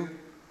helping you?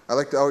 I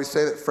like to always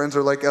say that friends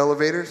are like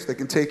elevators. They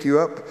can take you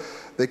up,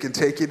 they can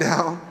take you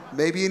down.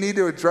 Maybe you need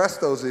to address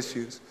those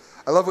issues.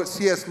 I love what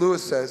C.S.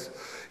 Lewis says.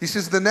 He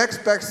says, the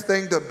next best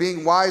thing to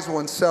being wise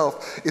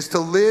oneself is to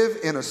live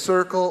in a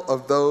circle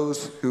of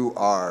those who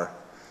are.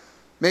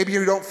 Maybe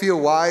you don't feel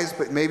wise,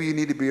 but maybe you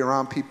need to be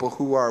around people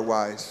who are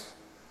wise.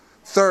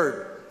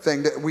 Third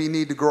thing that we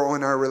need to grow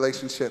in our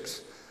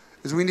relationships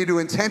is we need to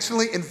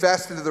intentionally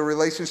invest into the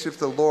relationships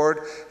the Lord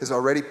has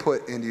already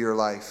put into your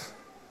life.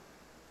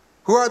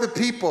 Who are the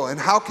people, and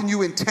how can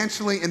you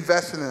intentionally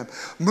invest in them?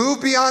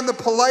 Move beyond the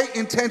polite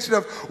intention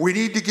of we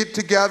need to get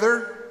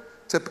together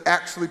to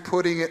actually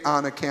putting it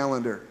on a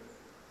calendar.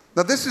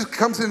 Now this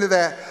comes into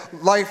that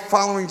life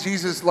following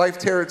Jesus, life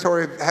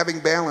territory of having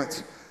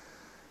balance.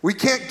 We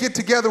can't get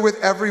together with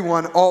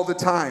everyone all the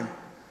time.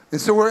 And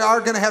so we are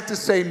going to have to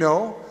say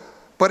no.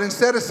 But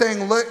instead of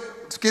saying,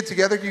 let's get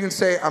together, you can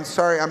say, I'm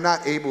sorry, I'm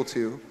not able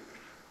to.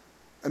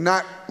 I'm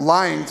not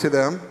lying to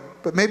them,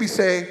 but maybe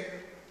say,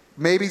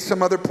 maybe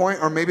some other point,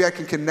 or maybe I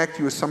can connect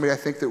you with somebody I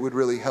think that would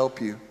really help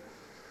you.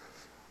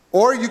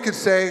 Or you could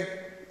say,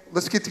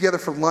 let's get together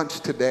for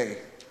lunch today,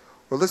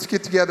 or let's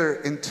get together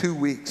in 2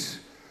 weeks.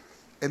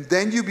 And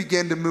then you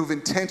begin to move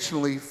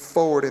intentionally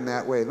forward in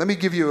that way. Let me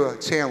give you a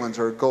challenge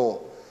or a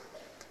goal.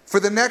 For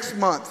the next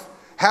month,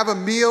 have a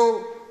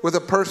meal with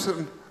a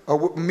person, a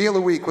meal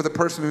a week with a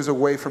person who's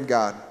away from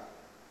God.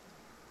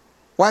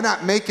 Why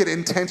not make it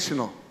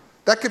intentional?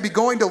 That could be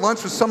going to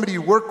lunch with somebody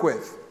you work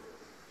with.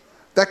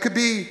 That could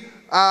be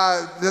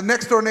the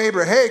next door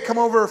neighbor. Hey, come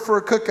over for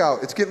a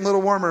cookout. It's getting a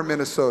little warmer in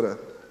Minnesota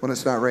when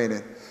it's not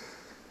raining.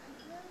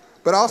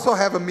 But also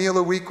have a meal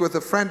a week with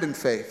a friend in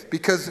faith,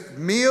 because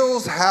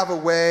meals have a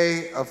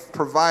way of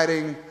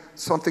providing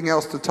something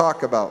else to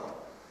talk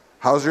about.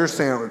 How's your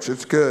sandwich?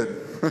 It's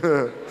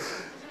good.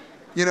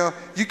 You know,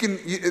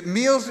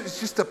 meals is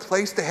just a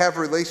place to have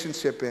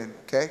relationship in,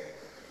 okay?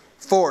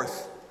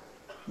 Fourth,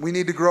 we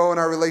need to grow in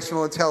our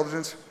relational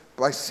intelligence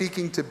by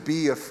seeking to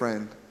be a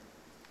friend.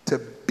 To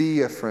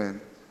be a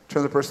friend.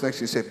 Turn to the person next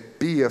to you and say,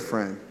 be a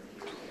friend.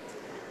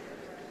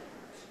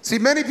 See,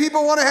 many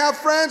people want to have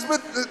friends,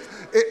 but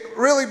it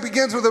really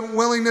begins with a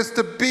willingness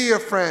to be a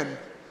friend.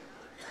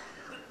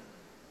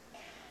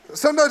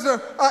 Sometimes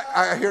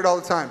I hear it all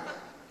the time.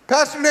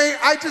 Pastor Nate,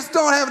 I just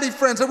don't have any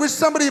friends. I wish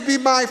somebody would be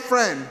my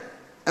friend.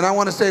 And I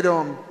want to say to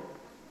them,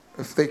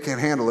 if they can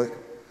handle it,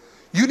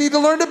 you need to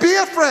learn to be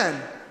a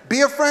friend.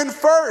 Be a friend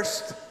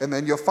first, and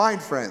then you'll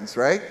find friends,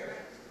 right?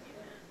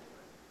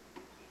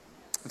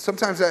 And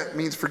sometimes that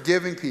means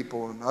forgiving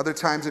people, and other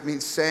times it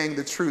means saying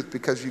the truth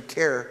because you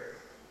care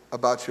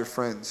about your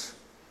friends.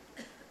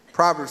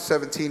 Proverbs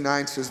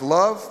 17:9 says,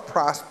 love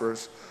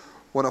prospers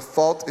when a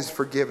fault is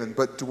forgiven,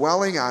 but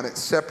dwelling on it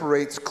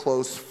separates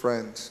close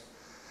friends.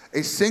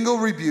 A single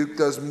rebuke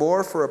does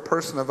more for a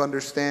person of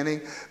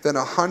understanding than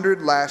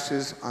 100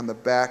 lashes on the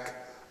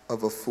back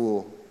of a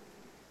fool.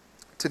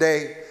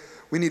 Today,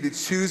 we need to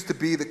choose to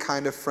be the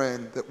kind of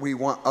friend that we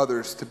want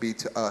others to be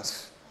to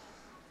us.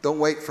 Don't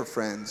wait for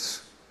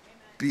friends.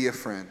 Be a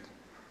friend.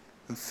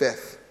 And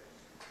fifth,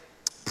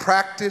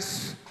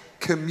 practice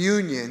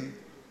communion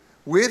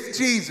with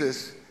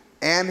Jesus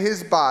and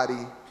his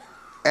body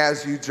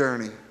as you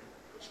journey.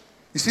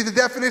 You see, the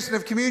definition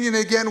of communion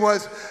again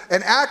was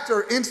an act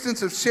or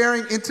instance of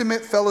sharing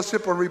intimate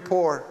fellowship or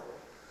rapport.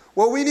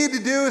 What we need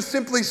to do is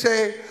simply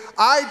say,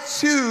 I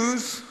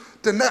choose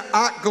to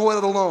not go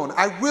it alone.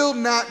 I will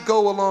not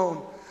go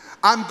alone.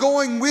 I'm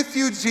going with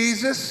you,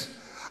 Jesus.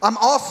 I'm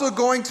also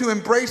going to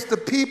embrace the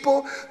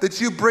people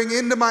that you bring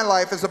into my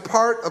life as a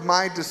part of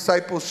my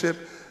discipleship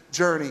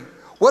journey.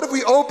 What if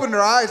we opened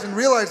our eyes and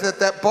realized that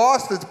that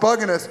boss that's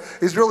bugging us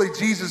is really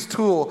Jesus'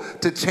 tool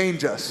to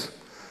change us?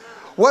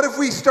 What if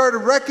we started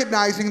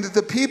recognizing that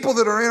the people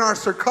that are in our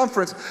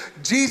circumference,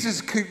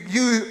 Jesus could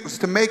use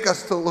to make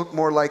us to look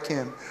more like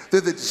him? They're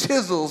the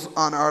chisels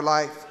on our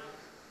life.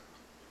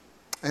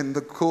 And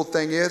the cool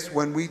thing is,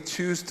 when we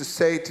choose to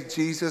say to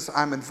Jesus,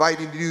 I'm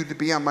inviting you to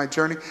be on my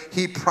journey,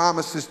 he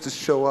promises to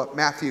show up.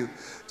 Matthew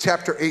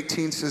chapter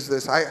 18 says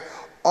this, I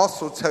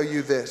also tell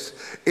you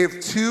this, if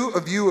two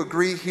of you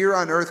agree here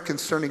on earth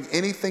concerning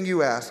anything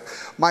you ask,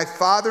 my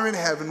Father in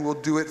heaven will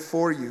do it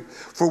for you.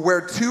 For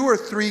where two or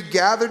three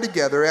gather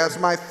together as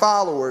my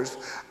followers,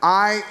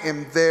 I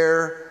am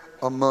there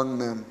among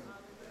them.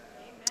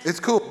 It's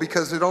cool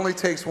because it only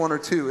takes one or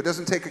two. It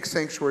doesn't take a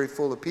sanctuary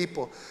full of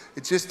people.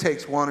 It just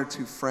takes one or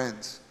two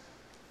friends.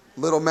 A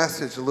little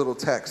message, a little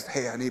text.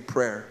 Hey, I need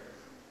prayer.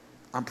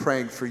 I'm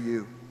praying for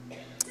you.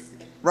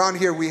 Around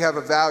here, we have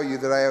a value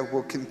that I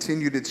will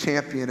continue to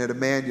champion at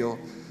Emmanuel,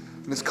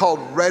 and it's called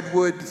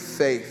Redwood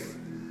Faith.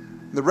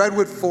 The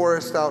Redwood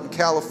Forest out in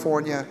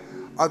California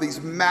are these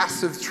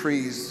massive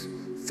trees,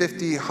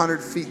 50,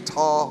 100 feet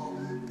tall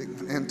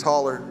and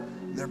taller.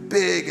 They're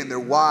big and they're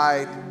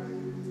wide.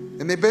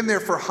 And they've been there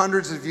for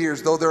hundreds of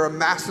years, though there are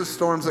massive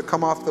storms that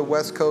come off the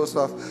west coast,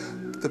 off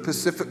the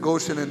Pacific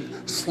Ocean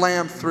and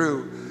slam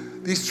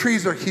through. These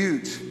trees are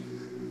huge.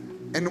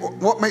 And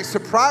what may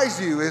surprise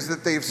you is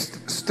that they've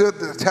stood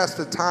the test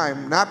of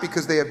time, not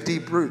because they have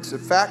deep roots. In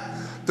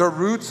fact, their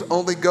roots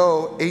only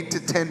go 8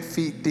 to 10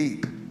 feet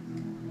deep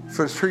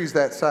for trees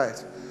that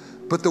size.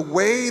 But the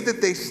way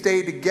that they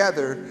stay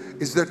together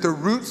is that the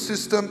root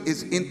system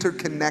is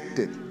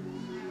interconnected.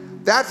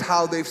 That's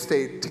how they've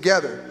stayed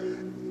together.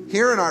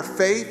 Here in our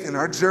faith, in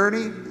our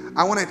journey,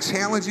 I want to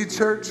challenge you,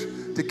 church,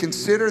 to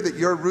consider that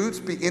your roots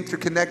be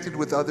interconnected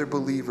with other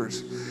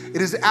believers.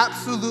 It is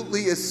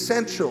absolutely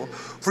essential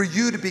for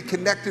you to be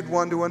connected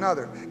one to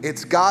another.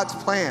 It's God's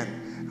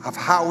plan of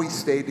how we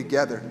stay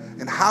together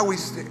and how we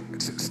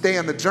stay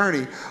on the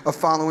journey of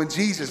following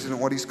Jesus and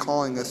what he's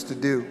calling us to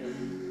do.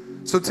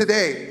 So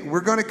today,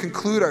 we're going to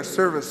conclude our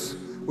service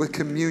with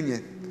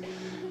communion.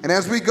 And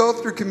as we go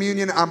through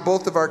communion on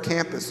both of our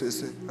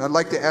campuses, I'd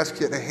like to ask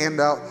you to hand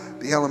out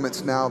the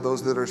elements now,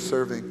 those that are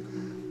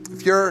serving.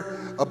 If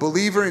you're a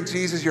believer in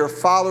Jesus, you're a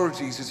follower of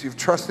Jesus, you've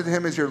trusted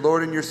him as your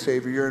Lord and your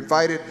Savior, you're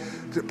invited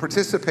to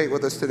participate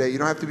with us today. You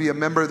don't have to be a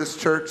member of this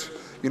church.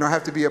 You don't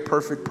have to be a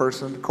perfect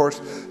person. Of course,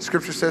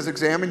 Scripture says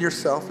examine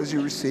yourself as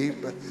you receive,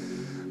 but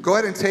go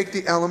ahead and take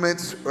the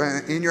elements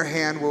in your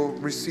hand. We'll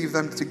receive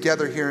them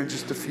together here in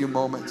just a few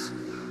moments.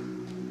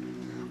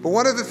 But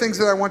one of the things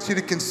that I want you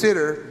to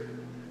consider,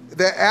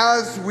 that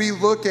as we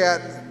look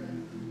at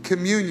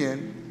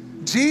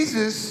communion,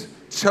 Jesus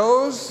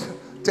chose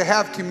to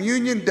have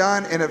communion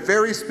done in a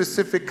very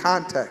specific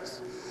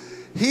context.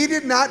 He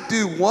did not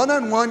do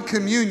one-on-one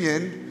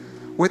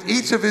communion with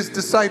each of his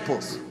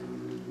disciples.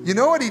 You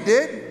know what he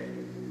did?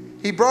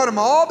 He brought them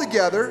all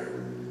together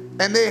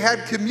and they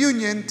had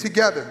communion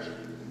together.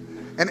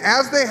 And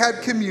as they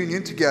had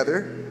communion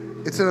together,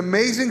 it's an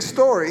amazing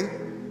story,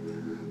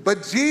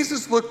 but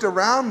Jesus looked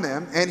around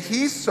them and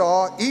he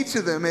saw each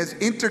of them as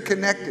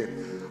interconnected.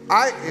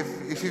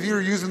 If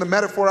you're using the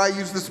metaphor I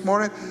used this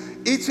morning,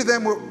 each of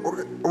them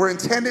were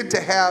intended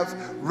to have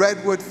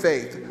redwood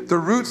faith. The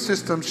root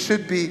system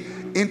should be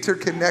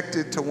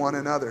interconnected to one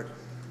another.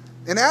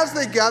 And as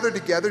they gathered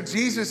together,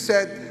 Jesus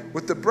said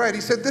with the bread,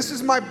 he said, this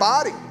is my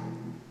body.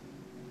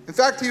 In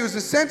fact, he was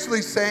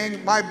essentially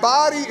saying, my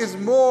body is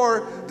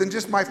more than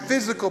just my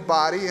physical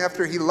body.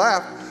 After he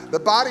left, the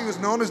body was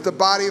known as the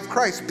body of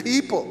Christ.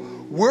 People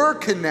were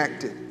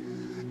connected.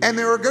 And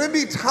there are going to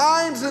be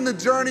times in the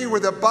journey where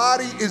the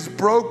body is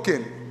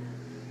broken.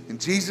 And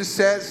Jesus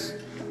says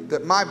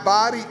that my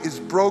body is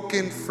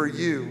broken for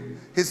you.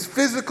 His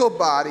physical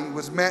body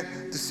was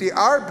meant to see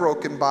our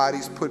broken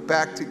bodies put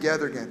back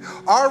together again.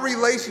 Our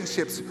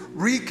relationships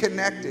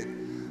reconnected.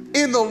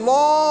 In the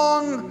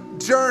long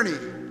journey,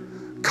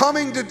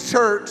 coming to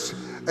church,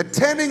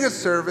 attending a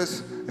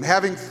service, and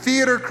having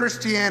theater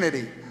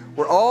Christianity,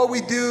 where all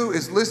we do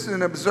is listen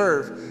and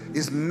observe,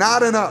 is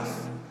not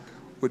enough.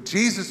 What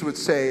Jesus would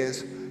say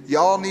is,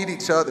 y'all need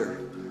each other.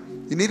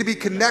 You need to be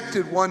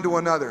connected one to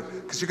another,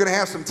 because you're going to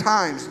have some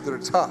times that are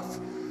tough.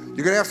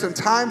 You're going to have some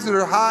times that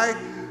are high,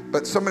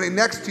 but somebody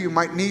next to you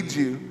might need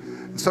you.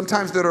 And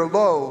sometimes that are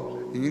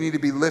low, and you need to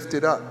be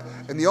lifted up.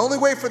 And the only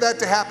way for that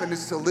to happen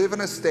is to live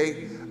in a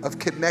state of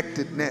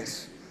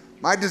connectedness.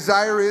 My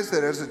desire is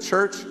that as a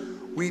church,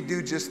 we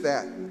do just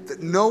that.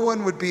 That no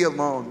one would be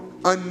alone,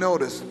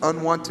 unnoticed,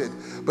 unwanted,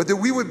 but that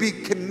we would be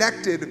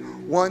connected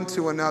one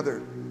to another.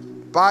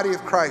 Body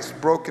of Christ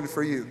broken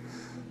for you.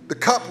 The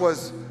cup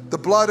was the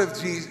blood of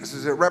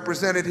Jesus. It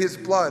represented his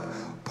blood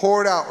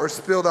poured out or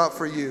spilled out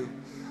for you.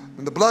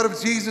 And the blood of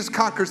Jesus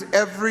conquers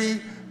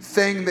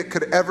everything that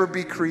could ever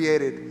be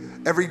created.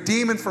 Every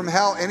demon from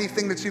hell,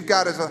 anything that you've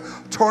got as a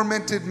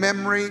tormented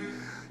memory,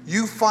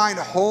 you find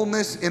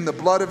wholeness in the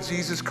blood of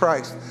Jesus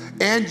Christ.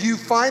 And you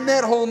find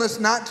that wholeness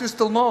not just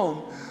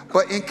alone,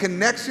 but in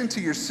connection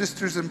to your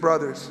sisters and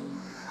brothers.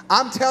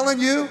 I'm telling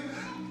you,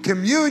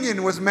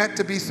 communion was meant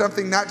to be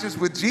something not just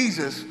with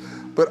Jesus,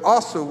 but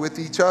also with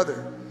each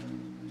other.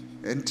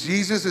 And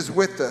Jesus is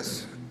with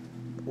us.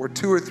 Where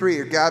 2 or 3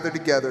 are gathered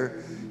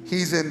together,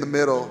 he's in the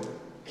middle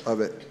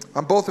of it.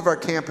 On both of our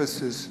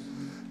campuses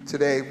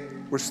today,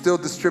 we're still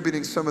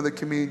distributing some of the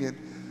communion.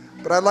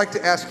 But I'd like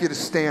to ask you to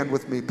stand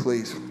with me,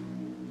 please.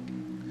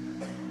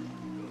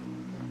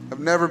 I've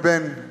never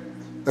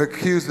been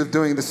accused of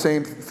doing the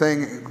same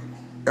thing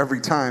every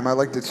time. I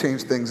like to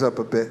change things up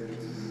a bit.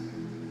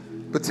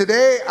 But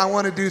today, I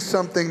want to do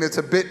something that's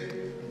a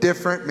bit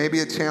different,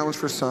 maybe a challenge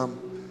for some.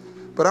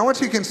 But I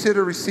want you to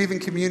consider receiving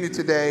communion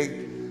today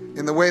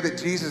in the way that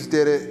Jesus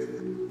did it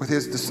with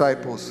his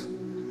disciples.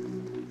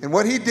 And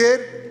what he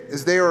did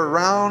is they were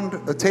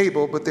around a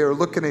table, but they were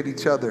looking at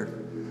each other.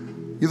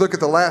 You look at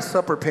the Last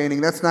Supper painting,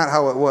 that's not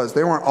how it was.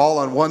 They weren't all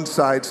on one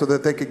side so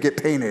that they could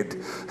get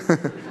painted.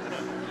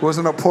 It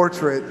wasn't a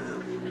portrait.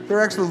 They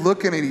were actually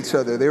looking at each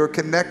other. They were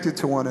connected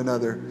to one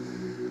another.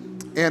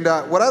 And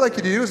what I'd like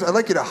you to do is I'd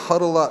like you to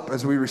huddle up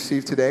as we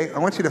receive today. I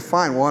want you to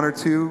find 1 or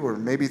 2 or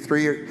maybe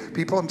 3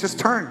 people and just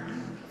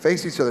turn,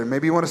 face each other.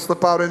 Maybe you want to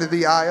slip out into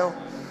the aisle.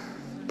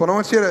 But I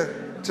want you to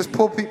just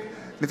pull people.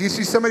 If you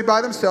see somebody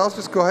by themselves,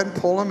 just go ahead and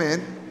pull them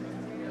in.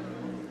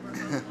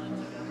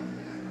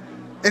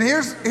 And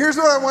here's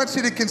what I want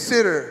you to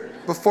consider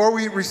before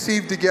we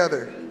receive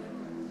together.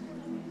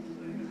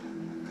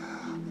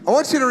 I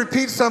want you to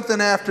repeat something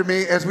after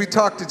me as we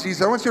talk to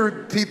Jesus. I want you to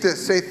repeat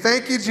this. Say,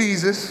 thank you,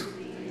 Jesus.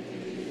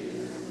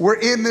 We're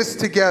in this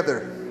together.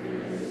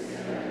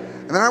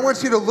 And then I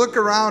want you to look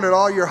around at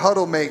all your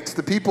huddle mates,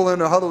 the people in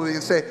the huddle with you,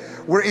 and say,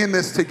 we're in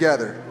this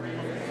together.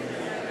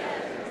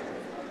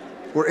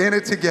 We're in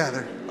it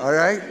together, all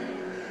right?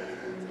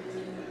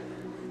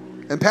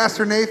 And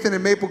Pastor Nathan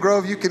in Maple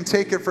Grove, you can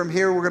take it from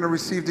here. We're going to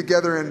receive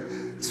together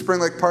in Spring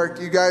Lake Park.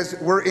 You guys,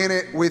 we're in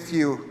it with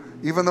you.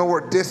 Even though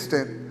we're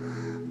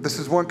distant, this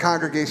is one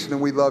congregation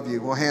and we love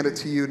you. We'll hand it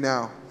to you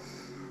now.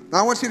 Now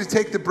I want you to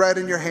take the bread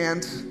in your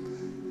hands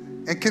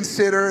and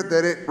consider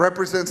that it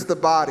represents the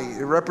body.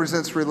 It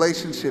represents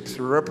relationships.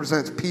 It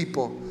represents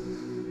people.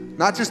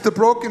 Not just the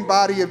broken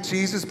body of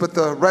Jesus, but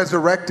the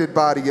resurrected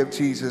body of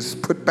Jesus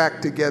put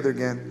back together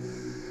again.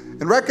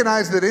 And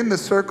recognize that in the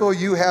circle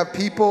you have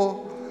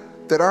people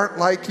that aren't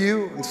like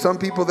you and some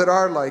people that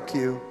are like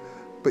you,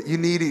 but you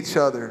need each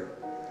other.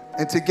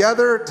 And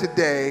together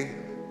today,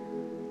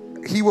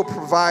 he will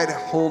provide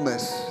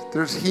wholeness.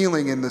 There's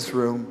healing in this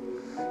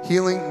room.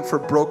 Healing for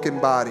broken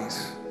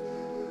bodies,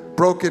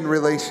 broken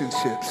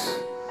relationships.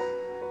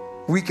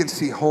 We can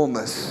see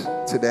wholeness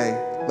today.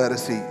 Let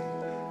us eat.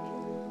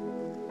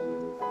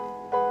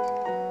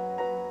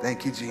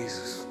 Thank you,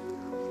 Jesus.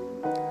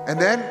 And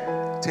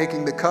then,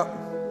 taking the cup,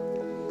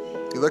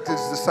 he looked at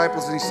his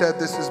disciples and he said,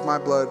 this is my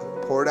blood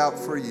poured out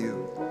for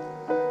you,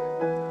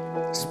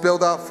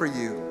 spilled out for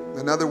you.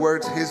 In other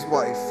words, his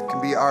life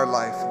can be our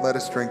life. Let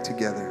us drink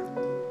together.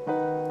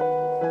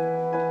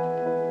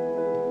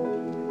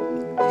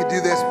 You can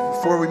do this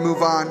before we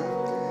move on.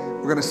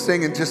 We're going to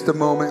sing in just a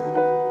moment.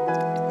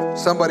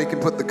 Somebody can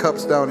put the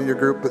cups down in your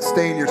group, but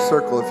stay in your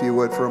circle if you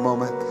would for a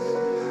moment.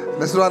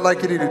 And this is what I'd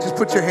like you to do. Just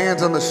put your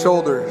hands on the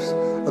shoulders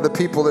of the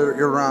people that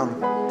you're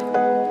around.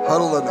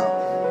 Huddle it up.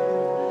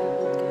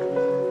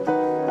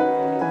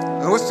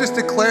 And let's just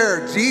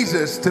declare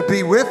Jesus to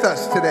be with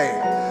us today.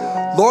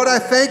 Lord, I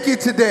thank you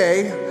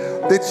today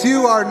that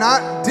you are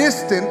not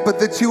distant, but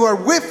that you are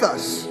with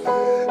us.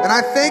 And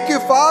I thank you,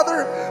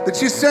 Father,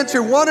 that you sent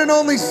your one and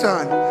only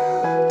Son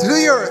to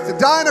the earth to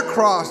die on a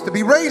cross, to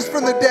be raised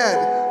from the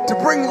dead, to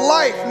bring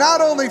life,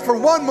 not only for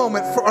one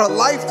moment, for a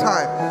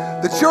lifetime.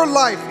 That your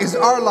life is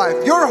our life.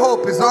 Your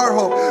hope is our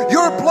hope.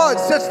 Your blood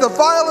sets the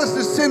vilest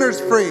of sinners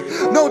free.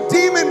 No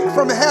demon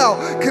from hell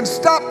can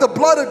stop the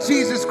blood of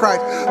Jesus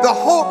Christ. The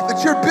hope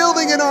that you're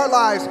building in our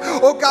lives.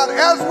 Oh God,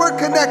 as we're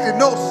connected,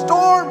 no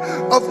storm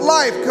of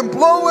life can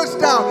blow us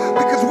down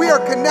because we are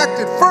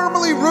connected,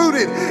 firmly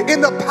rooted in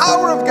the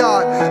power of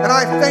God. And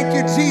I thank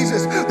you,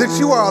 Jesus, that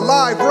you are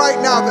alive right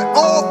now, that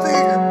all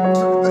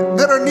things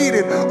that are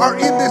needed are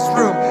in this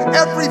room.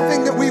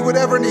 Everything that we would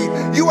ever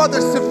need. You are the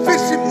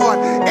sufficient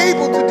one,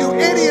 able to do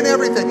any and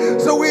everything.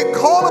 So we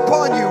call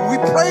upon you. We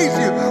praise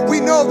you. We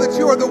know that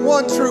you are the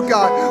one true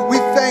God. We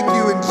thank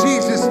you in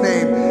Jesus'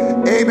 name.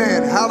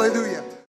 Amen. Hallelujah.